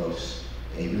get folks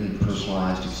a really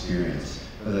personalized experience,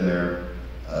 whether they're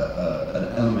an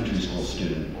elementary school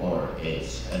student or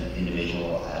it's an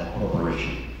individual at a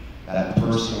corporation. That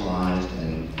personalized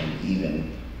and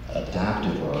even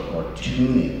adaptive or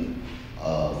tuning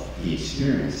of the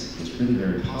experience is really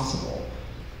very possible,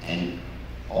 and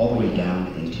all the way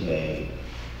down into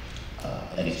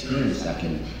an experience that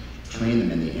can train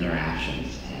them in the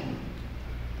interactions and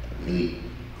really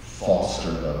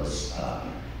foster those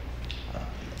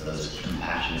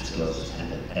compassionate skills, those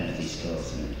empathy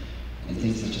skills, and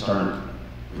things that just aren't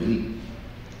really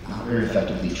not very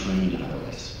effectively trained in other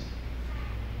ways.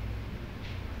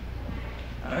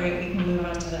 All right, we can move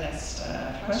on to the next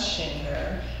question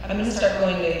here. I'm going to start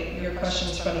going to your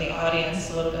questions from the audience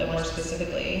a little bit more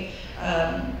specifically.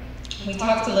 We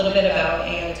talked a little bit about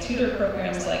AI tutor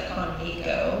programs like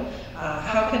Conmigo.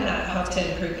 How can that help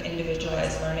to improve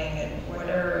individualized learning, and what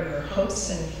are your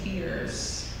hopes and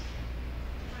fears?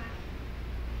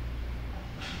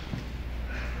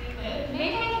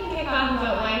 Maybe I can kick off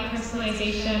about why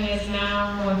personalization is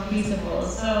now more feasible.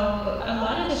 So a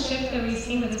lot of the shift that we've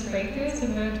seen with this breakthroughs have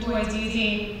moved towards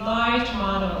using large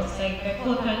models, like the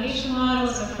full foundation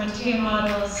models or frontier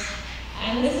models.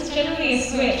 And this is generally a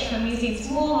switch from using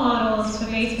small models for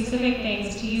very specific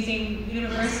things to using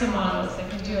universal models that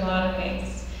can do a lot of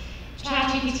things.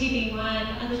 ChatGPT being one,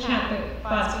 other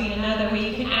chatbots being another, where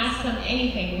you can ask them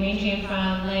anything, ranging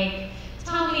from like,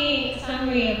 tell me a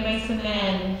summary of mice and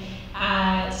men,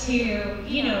 to,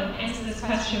 answer this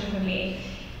question for me.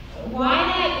 Why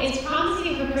that is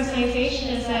promising for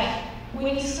personalization is that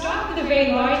when you start with a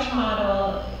very large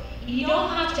model, you don't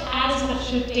have to add as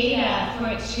much data for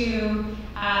it to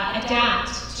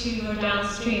adapt to your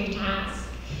downstream task.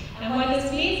 And what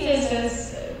this means is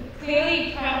this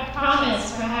clearly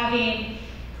promise for having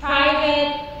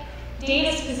private,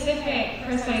 data-specific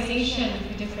personalization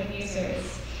for different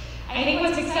users. I think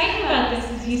what's exciting about this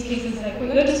is use cases like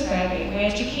what you're describing, where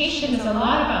education is a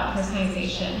lot about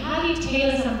personalization. How do you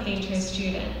tailor something to a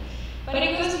student? But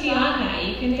it goes beyond that.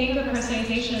 You can think of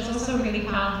personalization as also really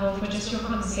powerful for just your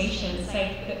conversation. It's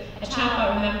like a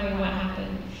chatbot remembering what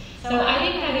happened. So I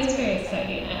think that is very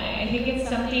exciting. I think it's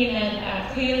something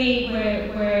that clearly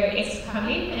where it's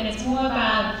coming, and it's more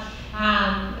about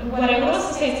what I would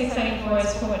also say it's exciting for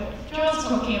is for what Joel's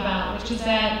talking about, which is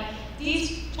that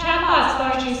these chatbots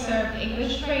largely serve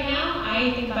English right now.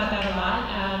 I think about that a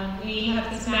lot. We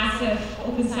have this massive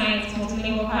open science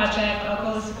multilingual project. Our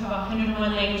goal is to cover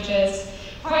 101 languages.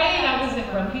 Partly that was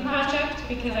a grumpy project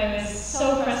because I was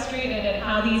so frustrated at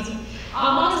how these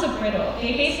models are brittle.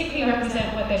 They basically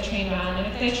represent what they're trained on.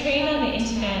 And if they're trained on the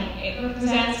internet, it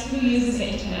represents who uses the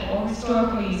internet or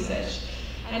historical usage.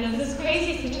 And there's this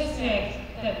crazy statistic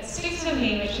that sticks with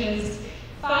me, which is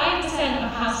 5%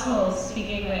 of households speak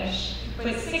English, but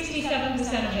 67%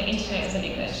 of the internet is in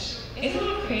English. Isn't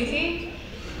that crazy?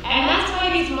 And that's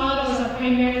why these models are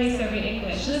primarily serving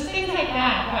English. So there's things like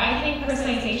that, where I think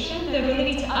personalization, the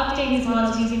ability to update these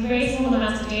models using very small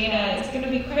amounts of data, is going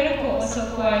to be critical also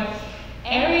for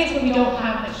areas where we don't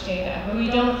have much data, where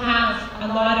we don't have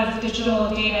a lot of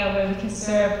digital data where we can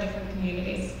serve different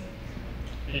communities.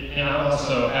 And I would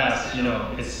also ask,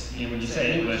 it's, when you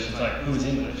say English, it's like, who's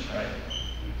English, right?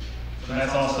 So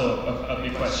that's also a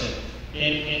big question.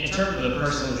 In terms of the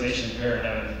personalization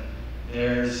paradigm,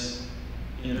 there's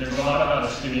a lot about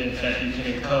a student that you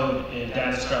can encode in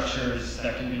data structures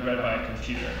that can be read by a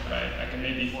computer, right? I can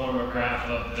maybe form a graph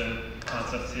of the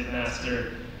concepts they've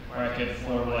mastered, or I could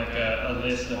form like a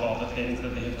list of all the things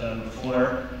that they have done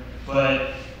before.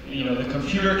 But the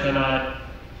computer cannot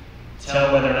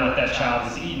tell whether or not that child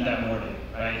has eaten that morning,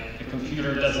 right? The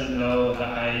computer doesn't know the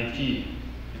IEP.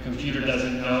 The computer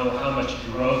doesn't know how much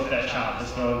growth that child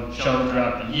has shown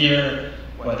throughout the year,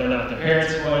 whether or not their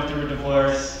parents are going through a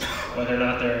divorce, whether or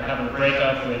not they're having a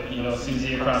breakup with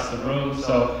Susie across the room.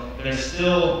 So there's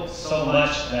still so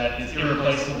much that is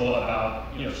irreplaceable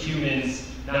about humans,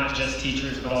 not just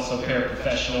teachers, but also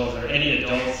paraprofessionals or any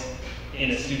adults in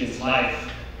a student's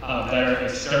life that are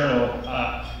external.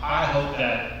 I hope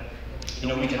that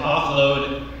we can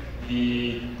offload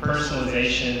the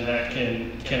personalization that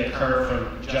can occur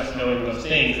from just knowing those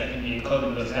things that can be encoded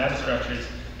in those data structures,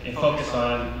 and focus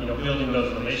on building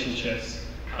those relationships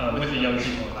with the young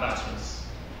people in classrooms.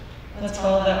 Let's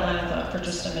follow that line of thought for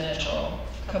just a minute, Joel.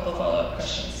 A couple follow-up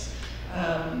questions.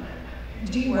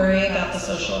 Do you worry about the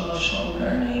social emotional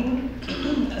learning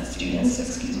of students,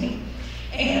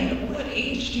 and what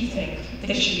age do you think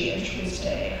they should be introduced to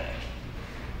AI?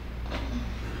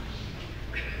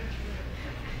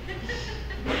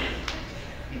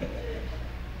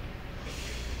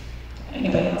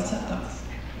 Anybody else have thoughts?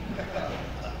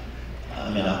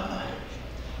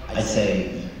 I'd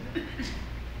say,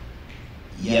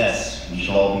 yes, we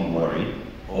should all be worried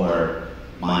or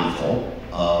mindful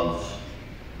of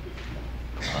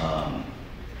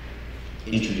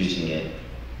introducing it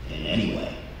in any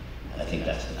way. I think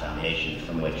that's the foundation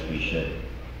from which we should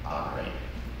operate.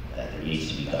 That there needs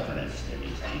to be governance, there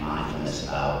needs to be mindfulness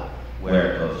about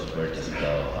where it goes, where it doesn't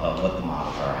go, what the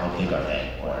models are, how big are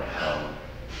they, or how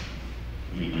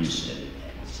reduced and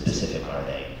specific are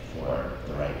they for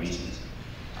the right reasons.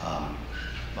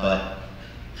 But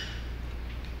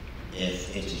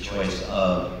if it's a choice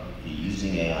of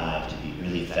using AI to be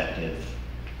really effective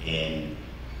in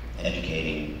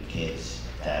educating kids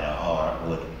that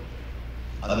would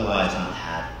otherwise not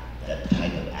have that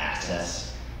type of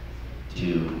access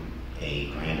to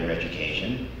a grander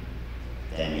education,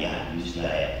 then yeah, use the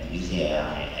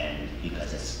AI, and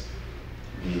because it's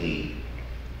really,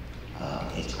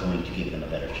 it's going to give them a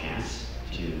better chance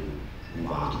to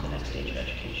move on to the next stage of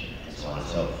education and so on.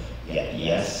 So yeah,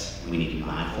 yes, we need to be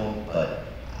mindful, but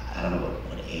I don't know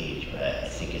what age, but I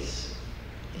think it's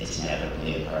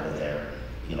inevitably a part of their,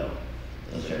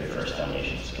 those very first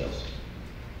foundational skills.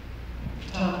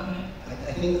 Tom,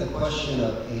 I think the question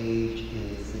of age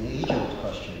is an age-old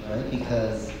question, right?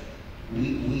 Because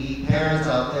we parents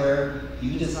out there,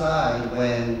 you decide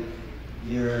when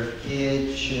your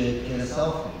kid should get a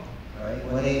cell phone, right?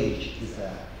 What age is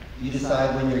that? You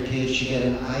decide when your kid should get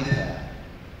an iPad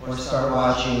or start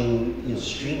watching,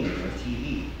 streaming or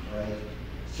TV, right?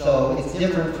 So it's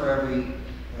different for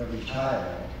every child,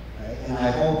 right? And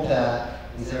I hope that,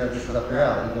 and Sara, this is up your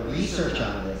alley, the research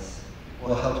on this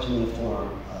will help to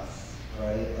inform us,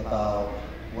 right, about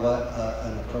what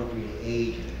an appropriate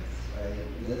age is,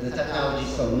 right? The technology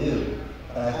is so new,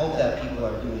 but I hope that people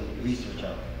are doing research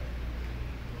out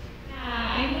there.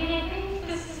 Yeah, I think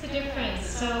this is the difference.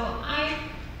 So I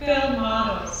build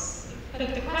models,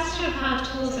 but the question of how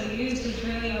tools are used is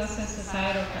really also a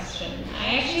societal question.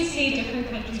 I actually see different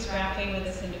countries grappling with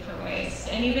this in different ways,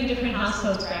 and even different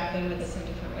households grappling with this in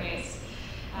different ways.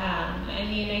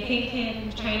 I think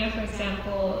in China, for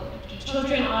example,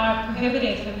 children are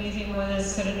prohibited from using more than a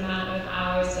certain amount of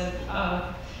hours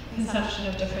of consumption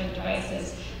of different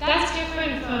devices. That's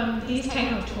different from these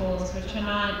type of tools, which are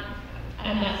not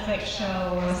a Netflix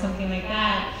show or something like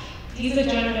that. These are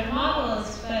generative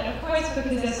models, but of course,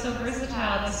 because they're so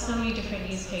versatile, there's so many different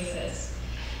use cases.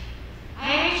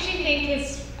 I actually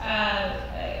think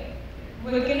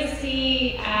we're going to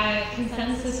see a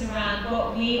consensus around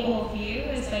what we all view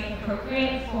as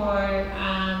appropriate for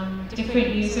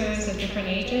different users of different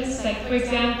ages. For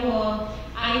example,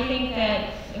 I think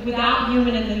that without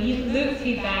human in the loop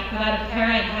feedback, without a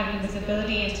parent having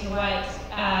visibility into what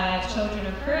children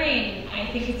are querying,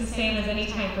 I think it's the same as any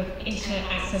type of internet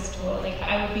access tool.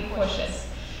 I would be cautious.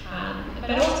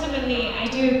 But ultimately, I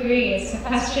do agree. It's a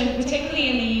question, particularly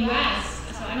in the US.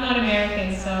 So I'm not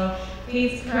American, so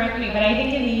please correct me, but I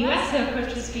think in the US the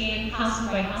approach is being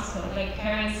household by household,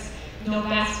 parents know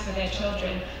best for their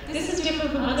children. This is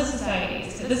different from other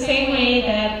societies. The same way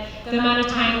that the amount of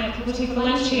time that people take for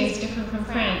lunch here is different from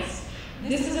France.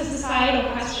 This is a societal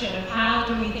question of how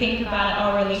do we think about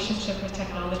our relationship with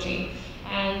technology.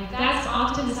 And that's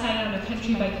often decided on a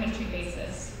country-by-country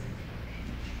basis.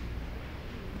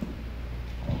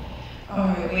 all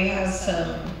right, we have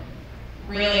some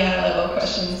really high-level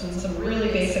questions and some really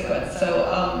basic ones. So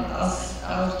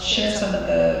I'll share some of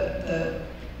the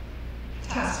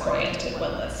task-oriented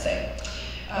one, let's say.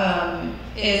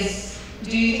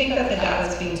 Do you think that the data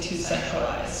is being too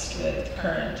centralized with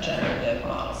current generative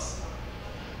models?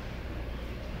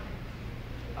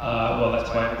 Well, that's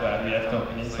why I'm glad we have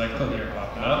companies like Cohere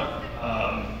popping up.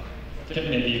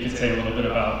 Maybe you could say a little bit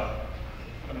about,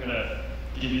 I'm going to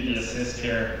give you the assist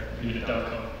here, for you to dunk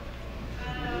on.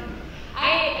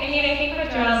 I think what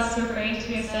Charles is referring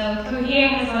to, so Cohere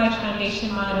has large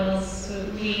foundation models. So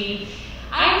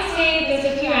I would say there's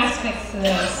a few aspects to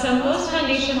this. So most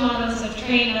foundation models are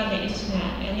trained on the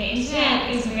internet, and the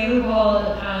internet is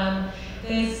available.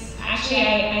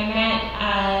 I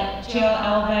met Jill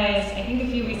Elvez, I think a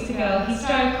few weeks ago. He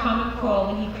started Common Core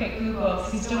when he quit Google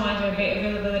because he still wanted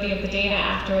availability of the data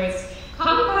afterwards.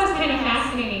 Common Core is kind of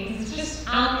fascinating because it's just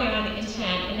out there on the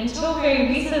internet, and until very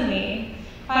recently,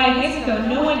 5 years ago,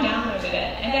 no one downloaded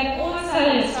it. And then all of a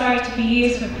sudden it started to be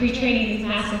used for pre-training these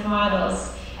massive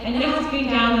models, and now it's being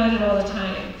downloaded all the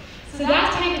time. So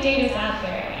that type of data is out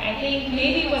there. I think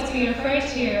maybe what's being referred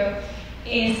to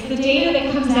is the data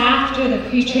that comes after the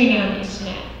pre-training on the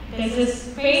internet. There's this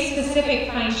very specific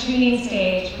fine-tuning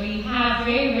stage where you have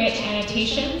very rich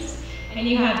annotations, and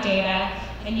you have data,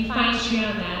 and you fine-tune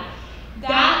on that.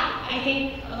 That, I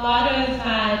think, a lot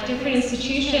of different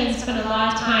institutions spend a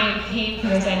lot of time paying for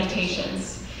those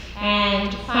annotations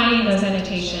and finding those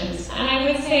annotations. And I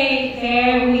would say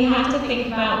there we have to think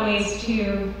about ways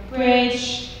to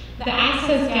bridge the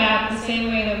access gap the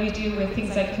same way that we do with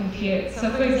things like compute.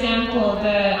 So for example,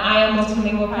 the IO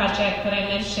multilingual project that I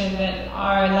mentioned that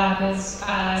our lab is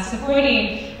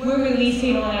supporting, we're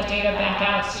releasing all that data back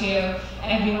out to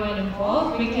everyone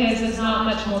involved because there's not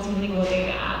much multilingual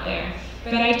data out there.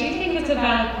 But I do think it's a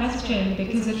valid question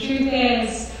because the truth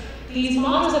is these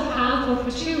models are powerful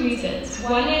for two reasons.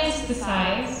 One is the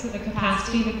size, so the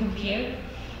capacity to compute.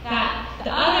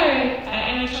 The other,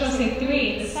 and I should say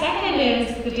three, the second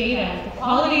is the data. The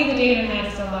quality of the data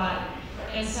matters a lot.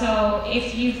 And so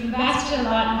if you've invested a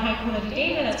lot in high quality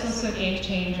data, that's also a game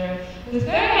changer. The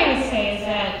third I would say is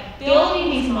that building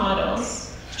these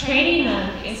models, training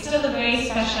them, is still a very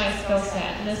specialized skill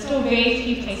set. And there's still very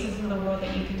few places in the world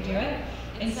that you can do it.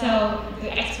 And so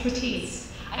the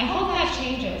expertise, I hope that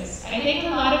changes. I think a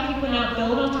lot of people now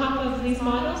build on top of these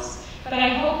models, but I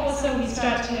hope also we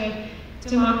start to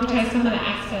democratize some of the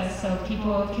access so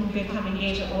people can become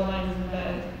engaged at all lines of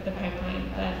the pipeline.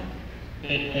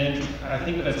 And I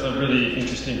think that's a really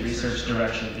interesting research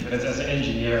direction, because as an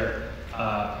engineer,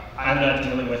 I'm not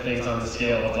dealing with things on the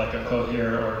scale of like a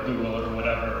Cohere or Google or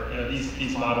whatever. You know,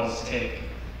 these models take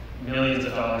millions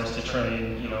of dollars to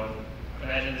train. You know,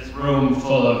 imagine this room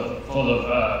full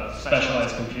of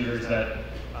specialized computers that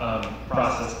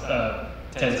process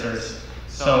tensors.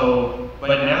 So,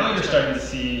 but now you're starting to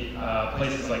see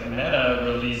places like Meta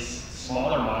release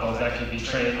smaller models that can be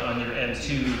trained on your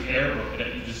M2 Airbook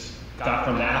that you just got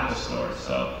from the Apple Store.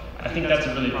 So I think that's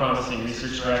a really promising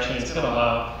research direction. It's going to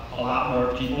allow a lot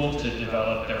more people to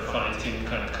develop their fine-tuned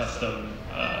kind of custom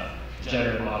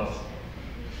generative models.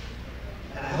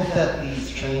 And I hope that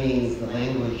these trainings, the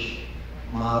language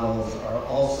models, are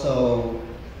also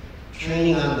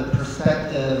training on the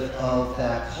perspective of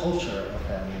that culture of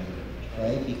that language,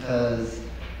 right? Because,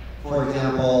 for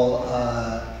example,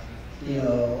 you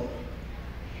know,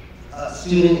 a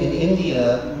student in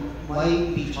India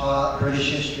might be taught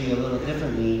British history a little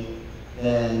differently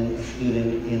than a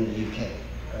student in the UK,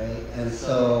 right? And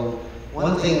so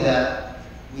one thing that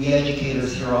we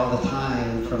educators hear all the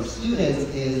time from students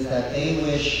is that they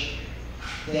wish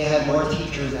they had more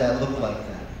teachers that look like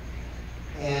them.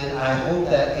 And I hope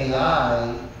that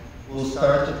AI will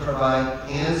start to provide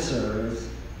answers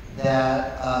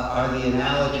that are the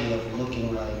analogy of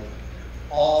looking like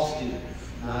all students,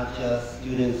 not just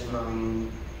students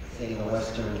from, say, the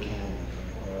Western canon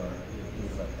or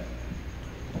things like that.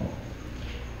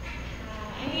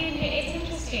 I mean, it's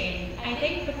interesting. I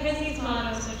think because these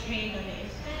models are trained on the internet,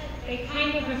 they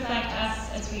kind of reflect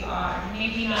us as we are,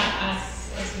 maybe not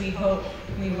us as we hope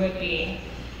we would be.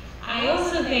 I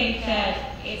also think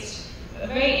that it's a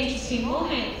very interesting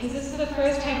moment because this is the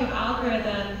first type of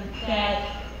algorithm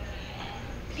that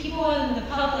people in the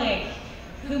public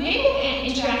who maybe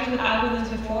interacted with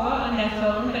algorithms before on their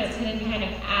phone, but it's a hidden kind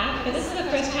of app, but this is the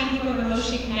first time people are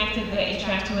emotionally connected that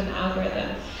interacting with an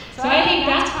algorithm. So I think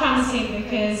that's promising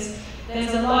because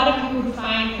there's a lot of people who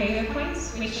find failure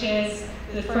points, which is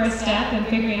the first step in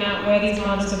figuring out where these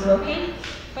models are broken.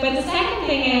 But the second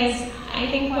thing is, I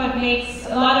think what makes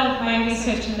a lot of my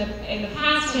research in the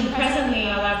past and presently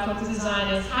our lab focuses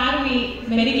on is how do we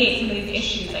mitigate some of these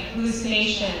issues like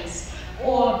hallucinations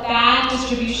or bad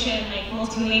distribution like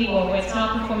multilingual where it's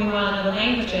not performing well in other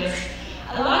languages.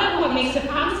 A lot of what makes it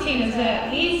promising is that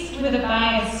at least with a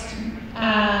biased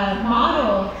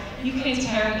model, you can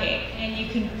interrogate and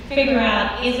you can figure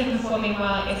out is it performing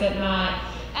well, is it not.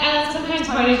 And it's sometimes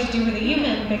harder to do with a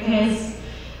human because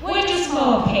we're just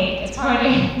more opaque. It's harder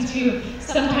to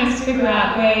sometimes figure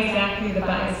out where exactly the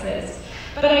bias is.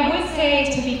 But I would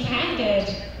say, to be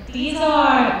candid, these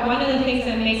are one of the things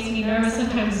that makes me nervous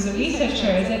sometimes as a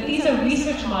researcher is that these are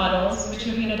research models which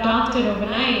have been adopted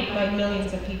overnight by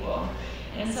millions of people.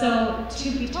 And so,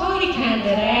 to be totally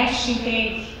candid, I actually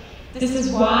think this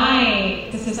is why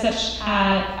this is such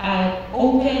an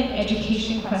open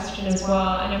education question as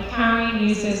well, and empowering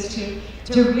users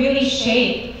to really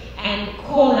shape and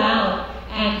call out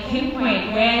and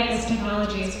pinpoint where this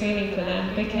technology is failing for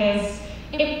them, because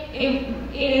it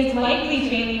is likely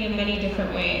failing in many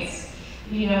different ways,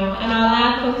 you know, and our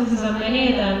lab focuses on many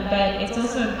of them, but it's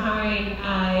also empowering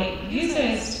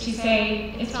users to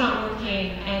say it's not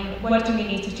working and what do we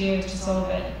need to do to solve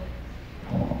it.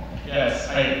 Yes,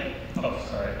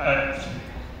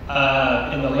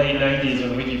 in the late 90s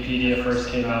when Wikipedia first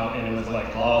came out and it was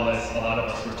like lawless, a lot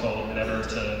of us were told never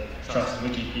to trust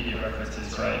Wikipedia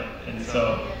references, right? And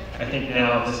so I think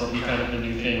now this will be kind of the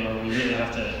new thing where we really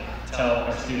have to tell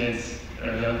our students,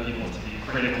 our young people, to be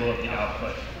critical of the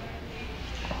output.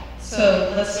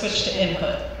 So let's switch to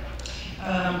input.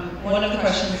 One of the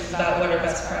questions is about what are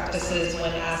best practices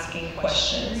when asking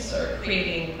questions or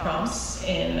creating prompts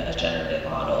in a generative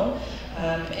model.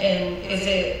 And is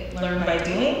it learned by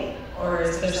doing, or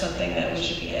is there something that we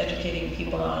should be educating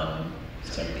people on,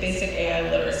 sort of basic AI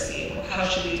literacy? How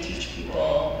should we teach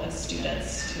people and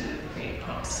students to create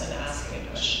prompts and ask good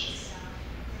questions?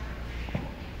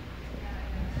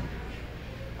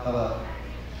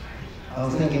 I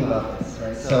was thinking about this,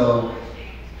 right? So,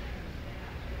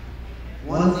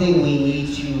 one thing we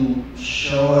need to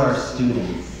show our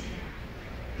students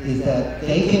is that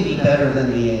they can be better than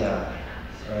the AI,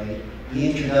 right? The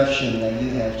introduction that you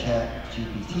had,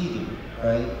 GPT do,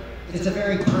 right? It's a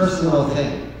very personal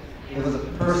thing. It was a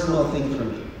personal thing for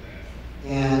me.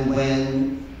 And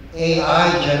when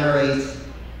AI generates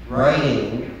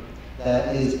writing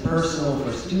that is personal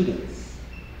for students,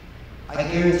 I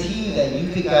guarantee you that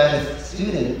you could guide a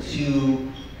student to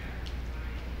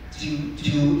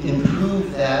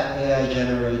improve that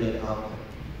AI-generated output,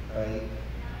 right?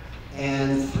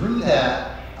 And through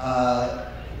that,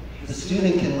 the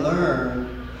student can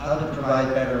learn how to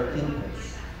provide better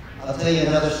inputs. I'll tell you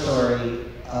another story.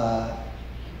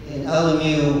 In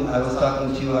LMU, I was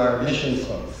talking to our admissions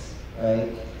folks, right?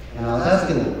 And I was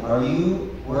asking them, are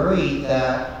you worried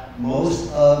that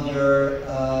most of your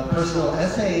personal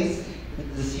essays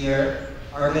this year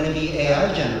are going to be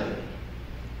AI generated?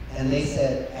 And they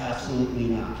said, absolutely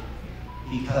not.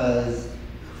 Because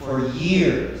for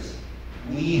years,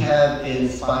 we have been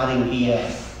spotting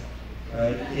BS,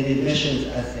 right, in admissions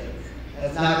essays.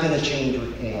 That's not going to change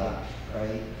with AI,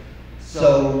 right?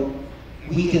 So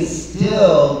we can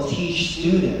still teach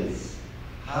students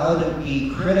how to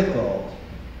be critical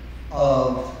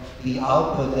of the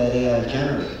output that AI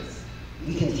generates.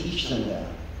 We can teach them that.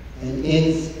 And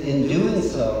in doing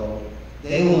so,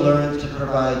 they will learn to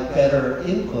provide better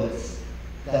inputs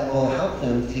that will help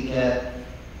them to get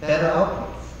better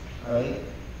outputs, right?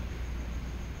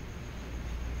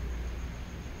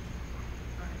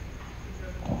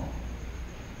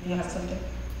 You have something?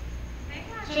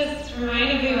 Just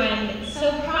remind everyone,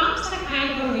 so prompts are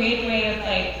kind of a weird way of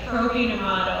like probing a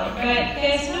model, but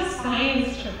there's no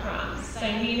science to prompts.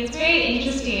 I mean, it's very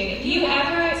interesting. If you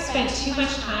ever spent too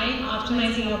much time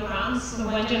optimizing your prompts for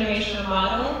one generation of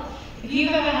model, if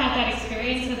you've ever had that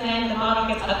experience and then the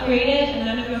model gets upgraded and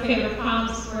none of your favorite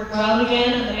prompts work well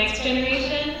again on the next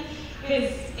generation,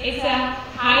 because it's a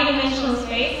high-dimensional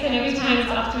space and every time it's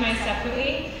optimized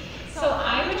separately. So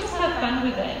I would just have fun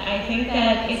with it. I think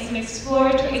that it's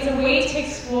it's a way to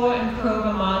explore and probe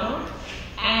a model.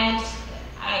 And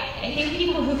I think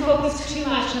people who focus too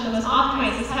much on the most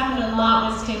optimized, this happened a lot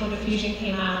when Stable Diffusion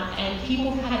came out, and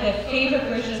people had their favorite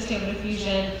version of Stable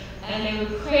Diffusion, and they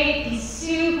would create these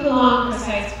super long,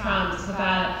 precise prompts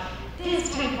about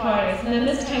this type of artist, and then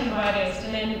this type of artist,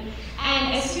 and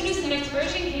as soon as the next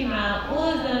version came out, all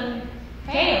of them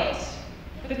failed.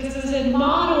 Because it was a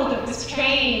model that was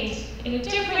trained in a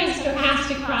different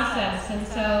stochastic process, and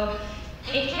so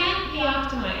it can't be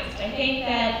optimized. I think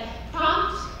that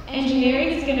prompt engineering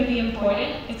is going to be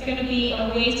important. It's going to be a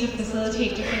way to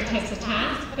facilitate different types of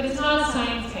tasks, but it's not a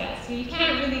science yet, so you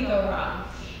can't really go wrong.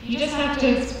 You just have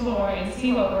to explore and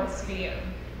see what works for you.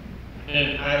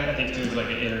 And I think too, it's like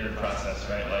an iterative process,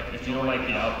 right? Like if you don't like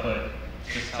the output,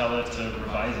 just tell it to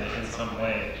revise it in some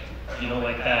way. If you don't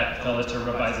like that, tell it to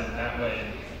revise it that way.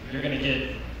 And you're going to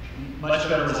get much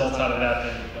better results out of that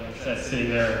than, like I said, sitting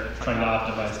there trying to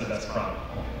optimize the best prompt.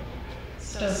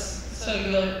 So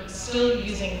you're still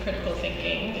using critical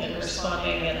thinking and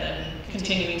responding and then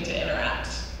continuing to interact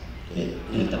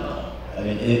with the model. I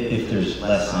mean, if there's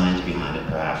less science behind it,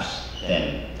 perhaps,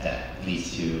 then that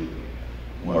leads to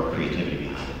more creativity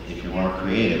behind it. If you're more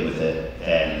creative with it,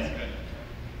 then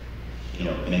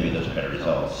maybe those are better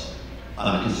results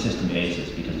on a consistent basis,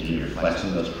 because you're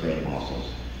flexing those creative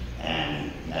muscles,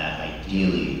 and that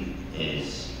ideally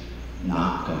is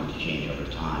not going to change over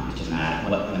time. It doesn't matter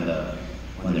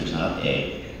when there's an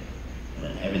update,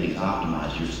 when everything's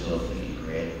optimized, you're still thinking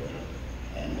creatively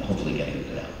and hopefully getting a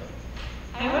good output.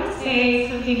 I want to say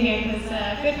something here because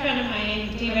a good friend of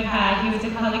mine, David Hagg, he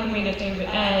was a colleague of mine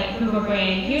at Google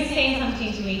Brain. He was saying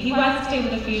something to me. He was at Stable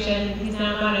Diffusion. He's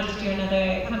now gone on to do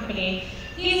another company.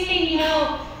 He was saying,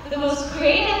 the most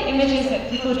creative images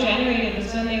that people generated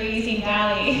was when they were using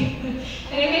DALL-E.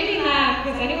 And it made me laugh,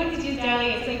 because anyone who's used DALL-E,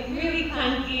 it's like really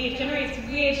clunky, it generates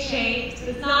weird shapes,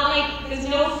 it's not like, there's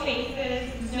no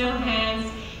faces, there's no hands.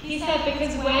 He said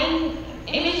because when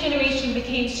image generation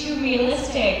became too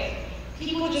realistic,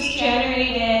 people just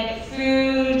generated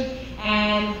food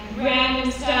and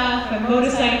random stuff and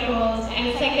motorcycles, and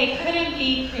it's like they couldn't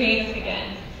be creative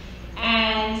again.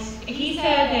 And he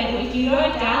said that if you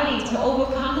wrote DALL-E to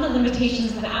overcome the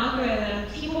limitations of the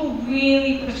algorithm, people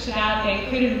really pushed it out there and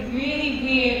created really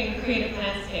weird and creative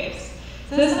landscapes.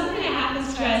 So there's something that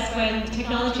happens to us when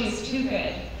technology is too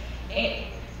good. It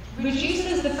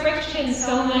reduces the friction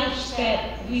so much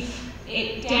that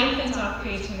it dampens our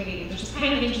creativity, which is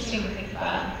kind of interesting to think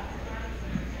about.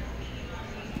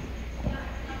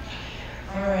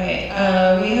 All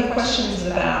right, we have questions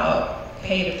about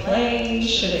pay to play.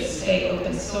 Should it stay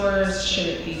open source? Should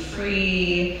it be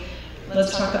free?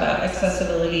 let's talk about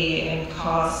accessibility and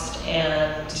cost,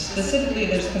 and specifically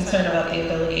there's concern about the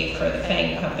ability for the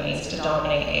FANG companies to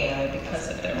dominate AI because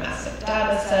of their massive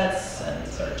data sets and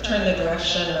sort of turn the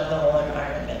direction of the whole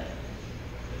environment.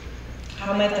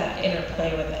 How might that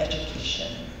interplay with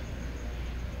education?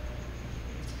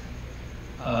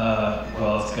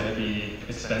 Well, it's going to be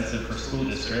expensive for school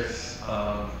districts.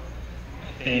 I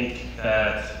think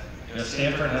that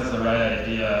Stanford has the right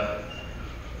idea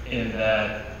in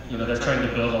that they're trying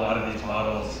to build a lot of these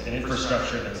models and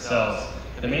infrastructure themselves.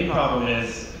 The main problem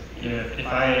is, if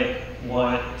I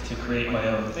want to create my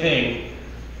own thing,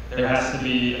 there has to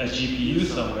be a GPU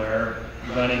somewhere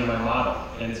running my model.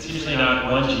 And it's usually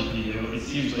not one GPU,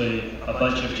 it's usually a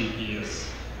bunch of GPUs.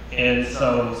 And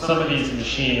so some of these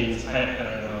machines, I don't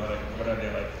know, like, what are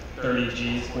they, like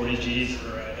 30 Gs, 40 Gs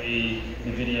for a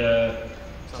NVIDIA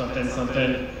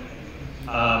something.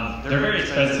 They're very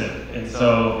expensive, and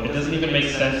so it doesn't even make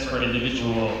sense for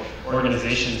individual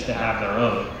organizations to have their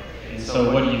own. And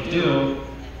so what do?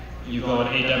 You go on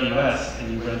AWS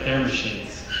and you rent their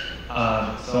machines.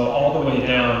 So all the way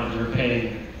down, you're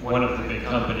paying one of the big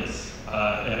companies.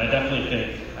 And I definitely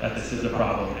think that this is a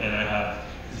problem, and I have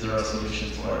zero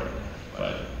solutions for it.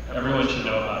 But everyone should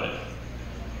know about it.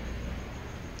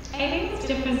 I think it's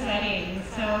different settings.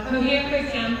 So Cohere, for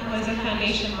example, is a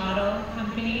foundation model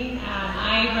company.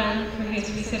 I run Cohere's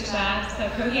research lab, so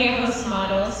Cohere hosts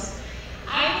models.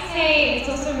 I'd say it's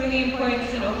also really important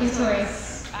as an open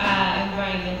source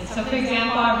environment. So for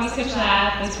example, our research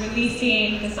lab is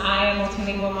releasing this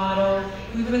multilingual model.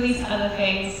 We've released other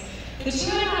things. The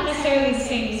two are not necessarily the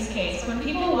same use case. When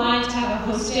people want to have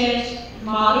a hosted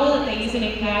model that they use an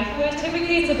API for,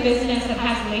 typically it's a business that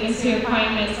has latency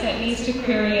requirements that needs to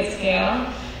query at scale.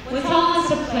 When someone wants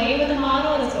to play with a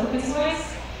model that's open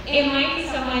source, it might be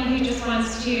someone who just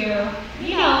wants to,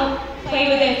 play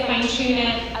with it, fine-tune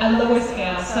it at a lower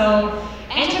scale. So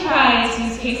enterprise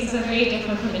use cases are very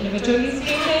different from individual use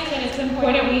cases, and it's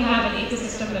important we have an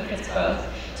ecosystem that fits both.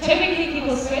 Typically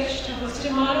people switch to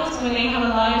hosted models when they have a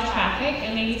lot of traffic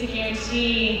and they need to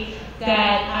guarantee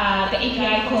that the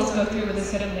API calls go through with a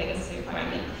certain latency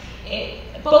requirement.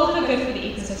 Both are good for the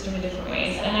ecosystem in different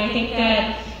ways, and I think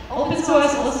that open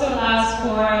source also allows for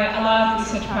a lot of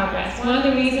research progress. One of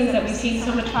the reasons that we've seen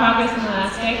so much progress in the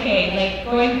last decade, like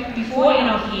going before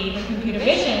NLP, even computer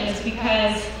vision, is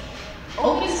because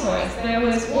open source, there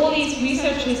was all these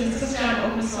researchers insisted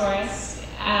on open source,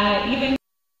 even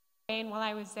while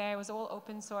I was there, it was all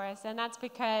open source, and that's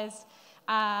because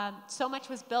so much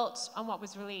was built on what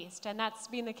was released, and that's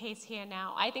been the case here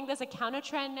now. I think there's a counter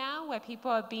trend now where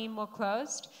people are being more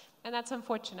closed, and that's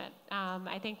unfortunate.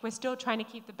 I think we're still trying to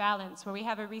keep the balance where we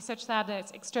have a research lab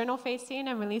that's external facing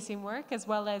and releasing work, as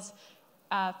well as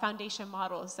foundation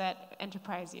models that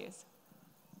enterprise use.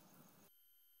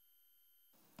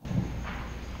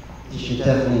 It should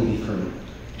definitely be free.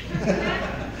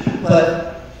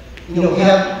 But we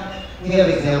have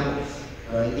examples,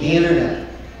 right? The internet.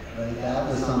 Right? That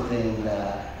was something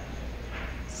that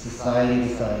society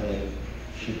decided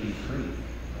should be free,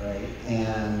 right?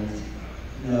 And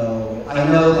I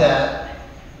know that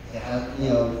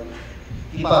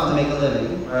people have to make a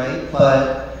living, right?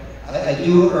 But I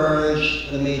do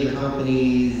urge the major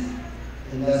companies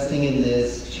investing in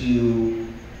this to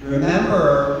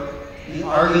remember the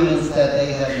arguments that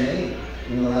they have made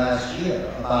in the last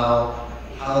year about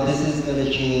how this is going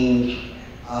to change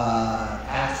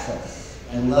access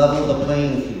and level the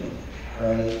playing field,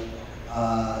 right?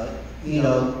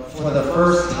 For the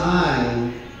first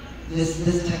time,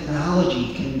 this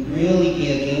technology can really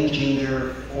be a game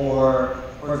changer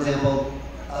for example,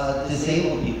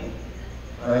 disabled people,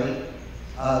 right?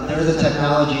 There's a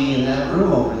technology in that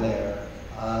room over there,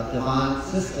 Devant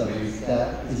Systems,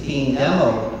 that is being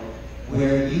demoed,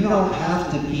 where you don't have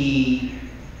to be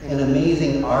an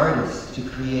amazing artist to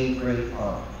create great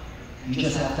art. You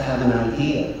just have to have an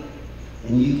idea.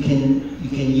 And you can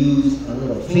use a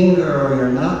little finger or your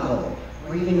knuckle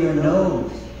or even your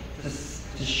nose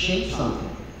to shape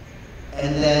something.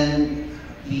 And then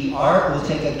the art will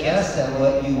take a guess at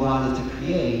what you wanted to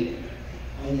create,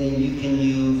 and then you can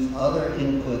use other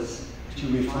inputs to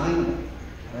refine them.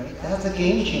 Right? That's a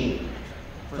game changer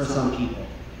for some people.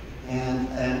 And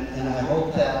I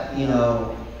hope that we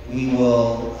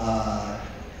will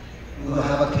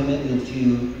have a commitment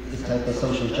to this type of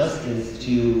social justice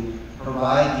to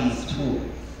provide these tools,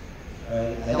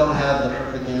 right? I don't have the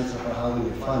perfect answer for how we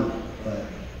would fund it,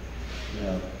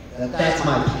 but that's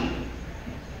my plea.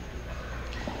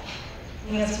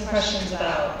 We have some questions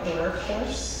about the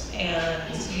workforce and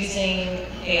using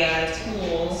AI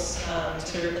tools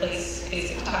to replace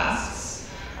basic tasks.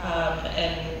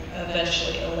 And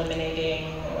eventually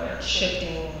eliminating or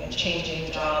shifting and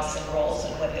changing jobs and roles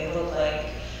and what they look like.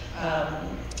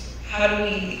 How do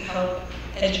we help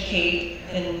educate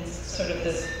in sort of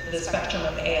the spectrum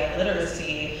of AI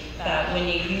literacy that when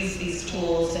you use these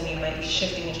tools and you might be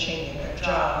shifting and changing your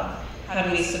job, how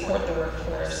do we support the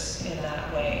workforce in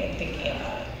that way and thinking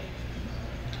about it?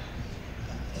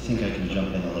 I think I can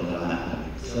jump in a little bit on that one.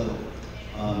 So,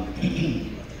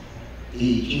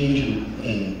 the change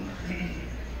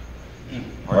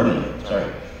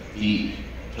the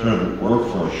sort of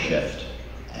workforce shift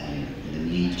and the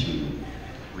need to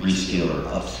reskill or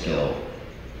upskill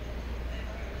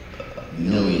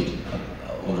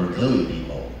over a billion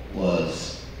people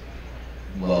was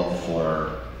well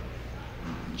before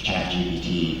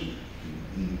ChatGPT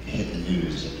hit the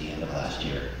news at the end of last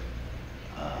year.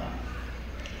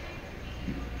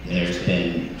 There's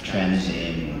been trends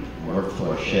in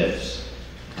workforce shifts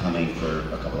coming for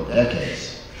a couple of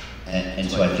decades. And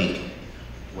so I think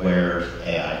where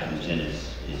AI comes in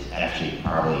is actually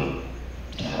probably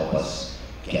to help us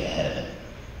get ahead of it.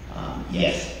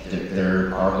 Yes,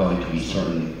 there are going to be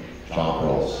certain job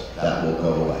roles that will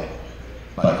go away,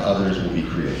 but others will be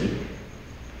created.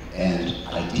 And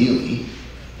ideally,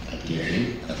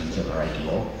 nothing's ever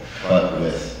ideal, but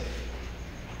with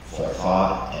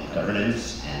forethought and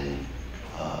governance and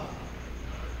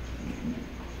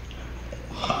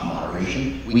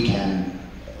moderation, we can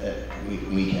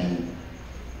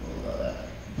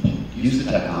use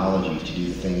the technology to do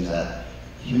the things that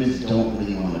humans don't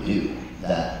really want to do,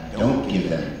 that don't give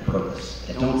them purpose,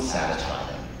 that don't satisfy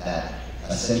them, that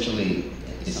essentially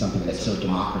is something that's so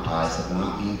democratized that we're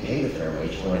not being paid a fair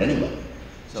wage for it anyway.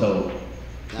 So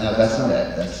now that's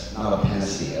not a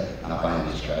panacea, not by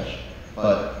any stretch,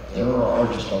 but there are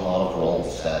just a lot of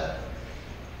roles that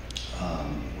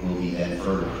will be then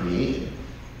further created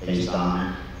based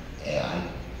on AI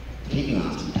taking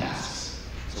on some tasks.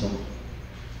 So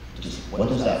just what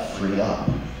does that free up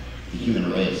the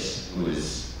human race, who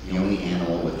is the only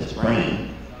animal with this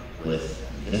brain, with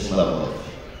this level of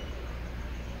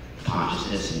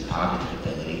consciousness and cognitive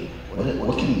ability?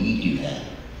 What can we do then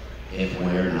if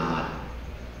we're not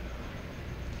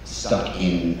stuck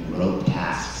in rote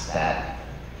tasks that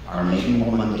are maybe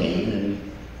more mundane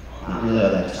and not really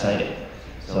all that exciting?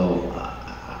 So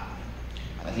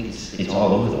I think it's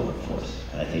all over the workforce.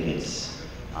 I think it's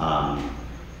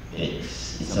in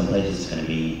some places it's going to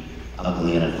be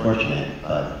ugly and unfortunate,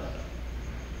 but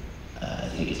I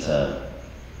think it's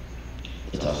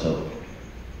also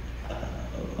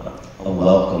a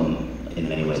welcome, in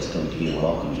many ways, it's going to be a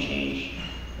welcome change.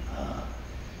 I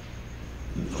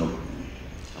don't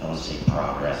want to say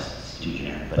progress, it's too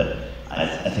generic, but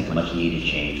I think a much needed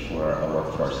change for a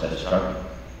workforce that is struggling.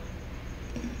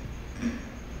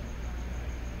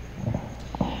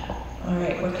 All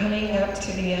right, we're coming up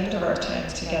to the end of our time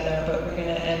together, but we're going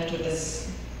to end with this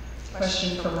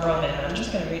question from Roman. I'm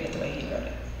just going to read it the way he wrote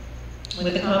it.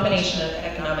 With the combination of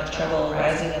economic trouble,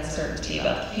 rising uncertainty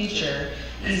about the future,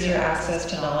 easier access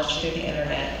to knowledge through the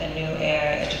internet, and new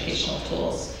AI educational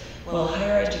tools, will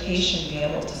higher education be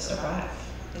able to survive?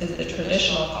 Is the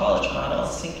traditional college model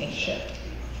a sinking ship?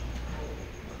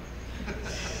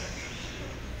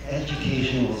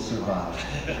 Education will survive.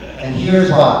 And here's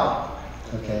why,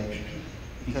 okay?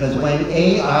 Because when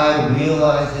AI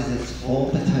realizes its full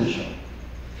potential,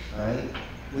 right?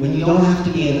 When you don't have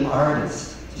to be an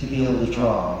artist to be able to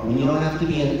draw, when you don't have to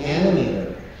be an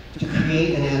animator to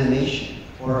create an animation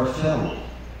or a film,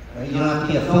 right? You don't have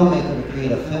to be a filmmaker to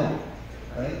create a film,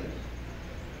 right?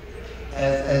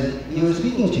 As you were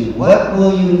speaking to, what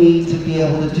will you need to be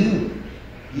able to do?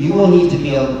 You will need to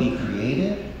be able to be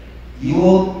creative. You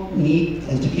will need,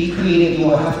 and to be creative, you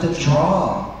will have to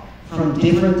draw from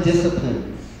different disciplines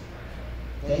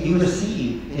that you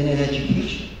receive in an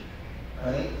education,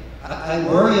 right? I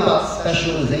worry about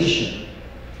specialization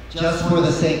just for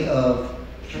the sake of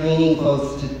training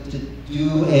folks to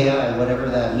do AI, whatever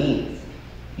that means.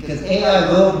 Because AI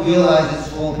will realize its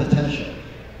full potential.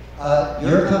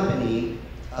 Your company,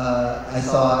 I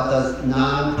saw, does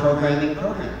non-programming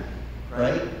programming,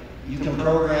 right? You can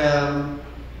program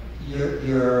your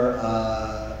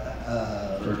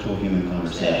virtual human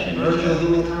conversation. Virtual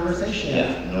human conversation.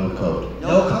 Yeah, no code.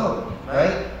 No code,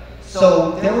 right?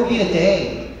 So there will be a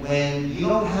day when you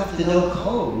don't have to know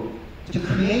code to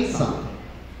create something,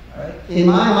 right? In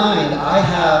my mind, I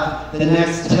have the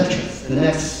next Tetris, the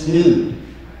next Snood,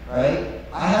 right?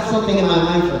 I have something in my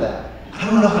mind for that. I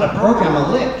don't know how to program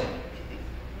a lick,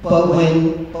 but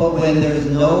when there's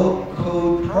no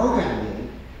code programming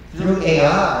through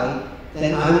AI,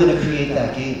 then I'm going to create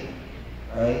that game,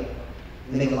 right?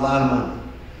 And make a lot of money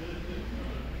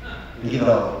and give it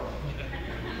all.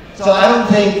 So I don't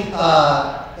think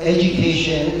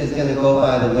education is going to go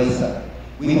by the wayside.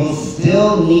 We will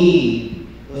still need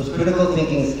those critical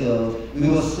thinking skills. We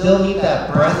will still need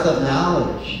that breadth of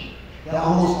knowledge that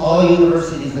almost all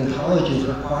universities and colleges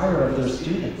require of their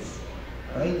students,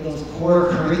 right? Those core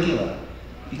curricula,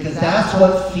 because that's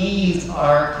what feeds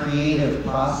our creative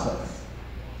process,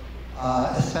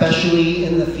 especially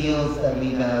in the fields that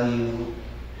we value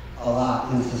a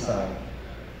lot in society.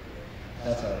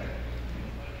 That's all.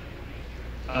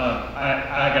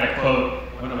 I got to quote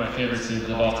one of my favorite students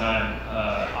of all time,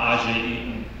 Audra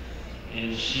Eaton,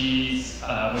 and she's,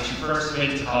 when she first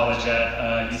went to college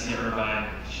at UC Irvine,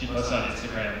 she posted on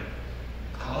Instagram,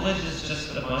 college is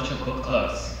just a bunch of book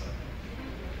clubs.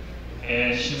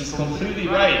 And she was completely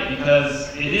right,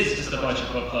 because it is just a bunch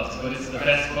of book clubs, but it's the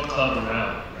best book club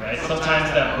around, right? Sometimes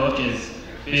that book is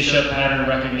Bishop pattern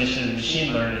recognition and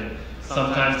machine learning.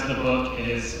 Sometimes the book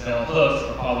is Bell Hooks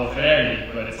or Paulo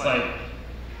Freire, but it's like,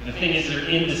 the thing is you're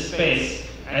in the space,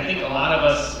 and I think a lot of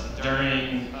us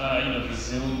during the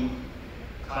Zoom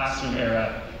classroom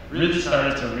era really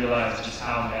started to realize just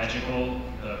how magical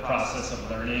the process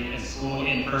of learning in school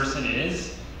in person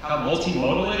is, how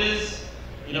multimodal it is.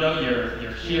 You know,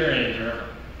 you're hearing, you're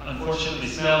unfortunately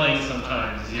smelling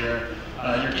sometimes, you're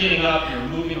getting up, you're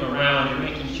moving around, you're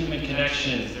making human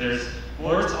connections. There's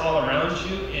words all around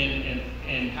you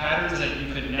in patterns that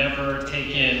you could never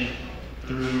take in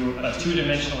through a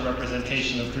two-dimensional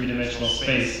representation of three-dimensional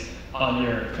space on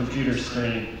your computer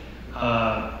screen.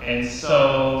 And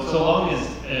so long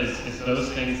as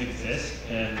those things exist,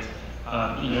 and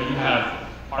you have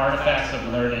artifacts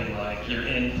of learning, like you're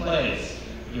in plays,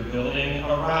 you're building a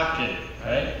rocket,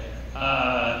 right?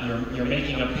 You're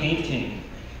making a painting.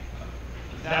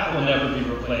 That will never be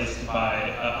replaced by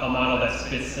a model that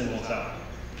spits symbols out,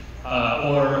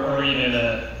 or even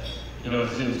a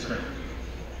Zoom screen.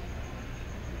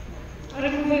 I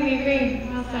completely agree.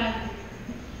 Well said.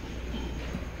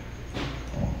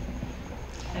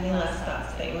 Any last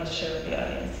thoughts that you want to share with the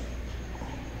audience?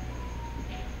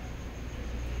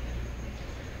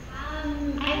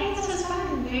 I think this was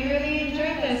fun. I really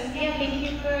enjoyed this. Yeah,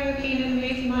 thank you for being an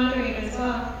amazing moderator as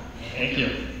well. Thank you.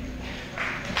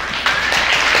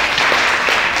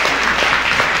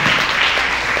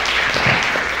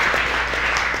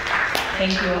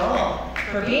 Thank you all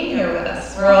for being here with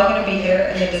us. We're all going to be here,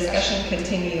 and the discussion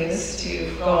continues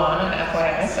to go on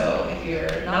FYI, so if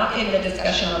you're not in the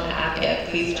discussion on the app yet,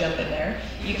 please jump in there.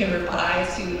 You can reply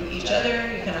to each other,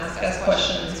 you can ask us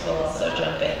questions, we'll also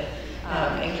jump in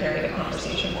and carry the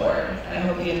conversation forward. I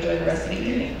hope you enjoy the rest of the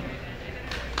evening.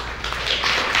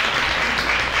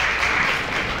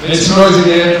 Make some noise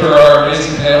again for our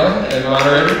amazing panel and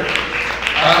moderator.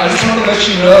 I just want to let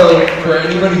you know, for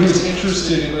anybody who's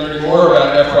interested in learning more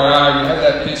about FYI, we have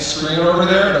that big screen over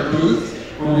there in a booth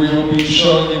where we will be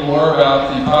showing you more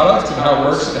about the product and how it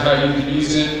works and how you can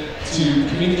use it to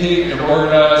communicate and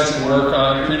organize and work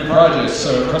on creative projects.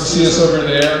 So come see us over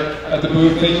there at the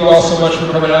booth. Thank you all so much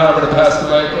for coming out. I'm going to pass the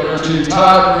mic over to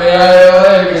Todd from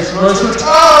AILA. Make some noise for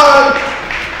Todd!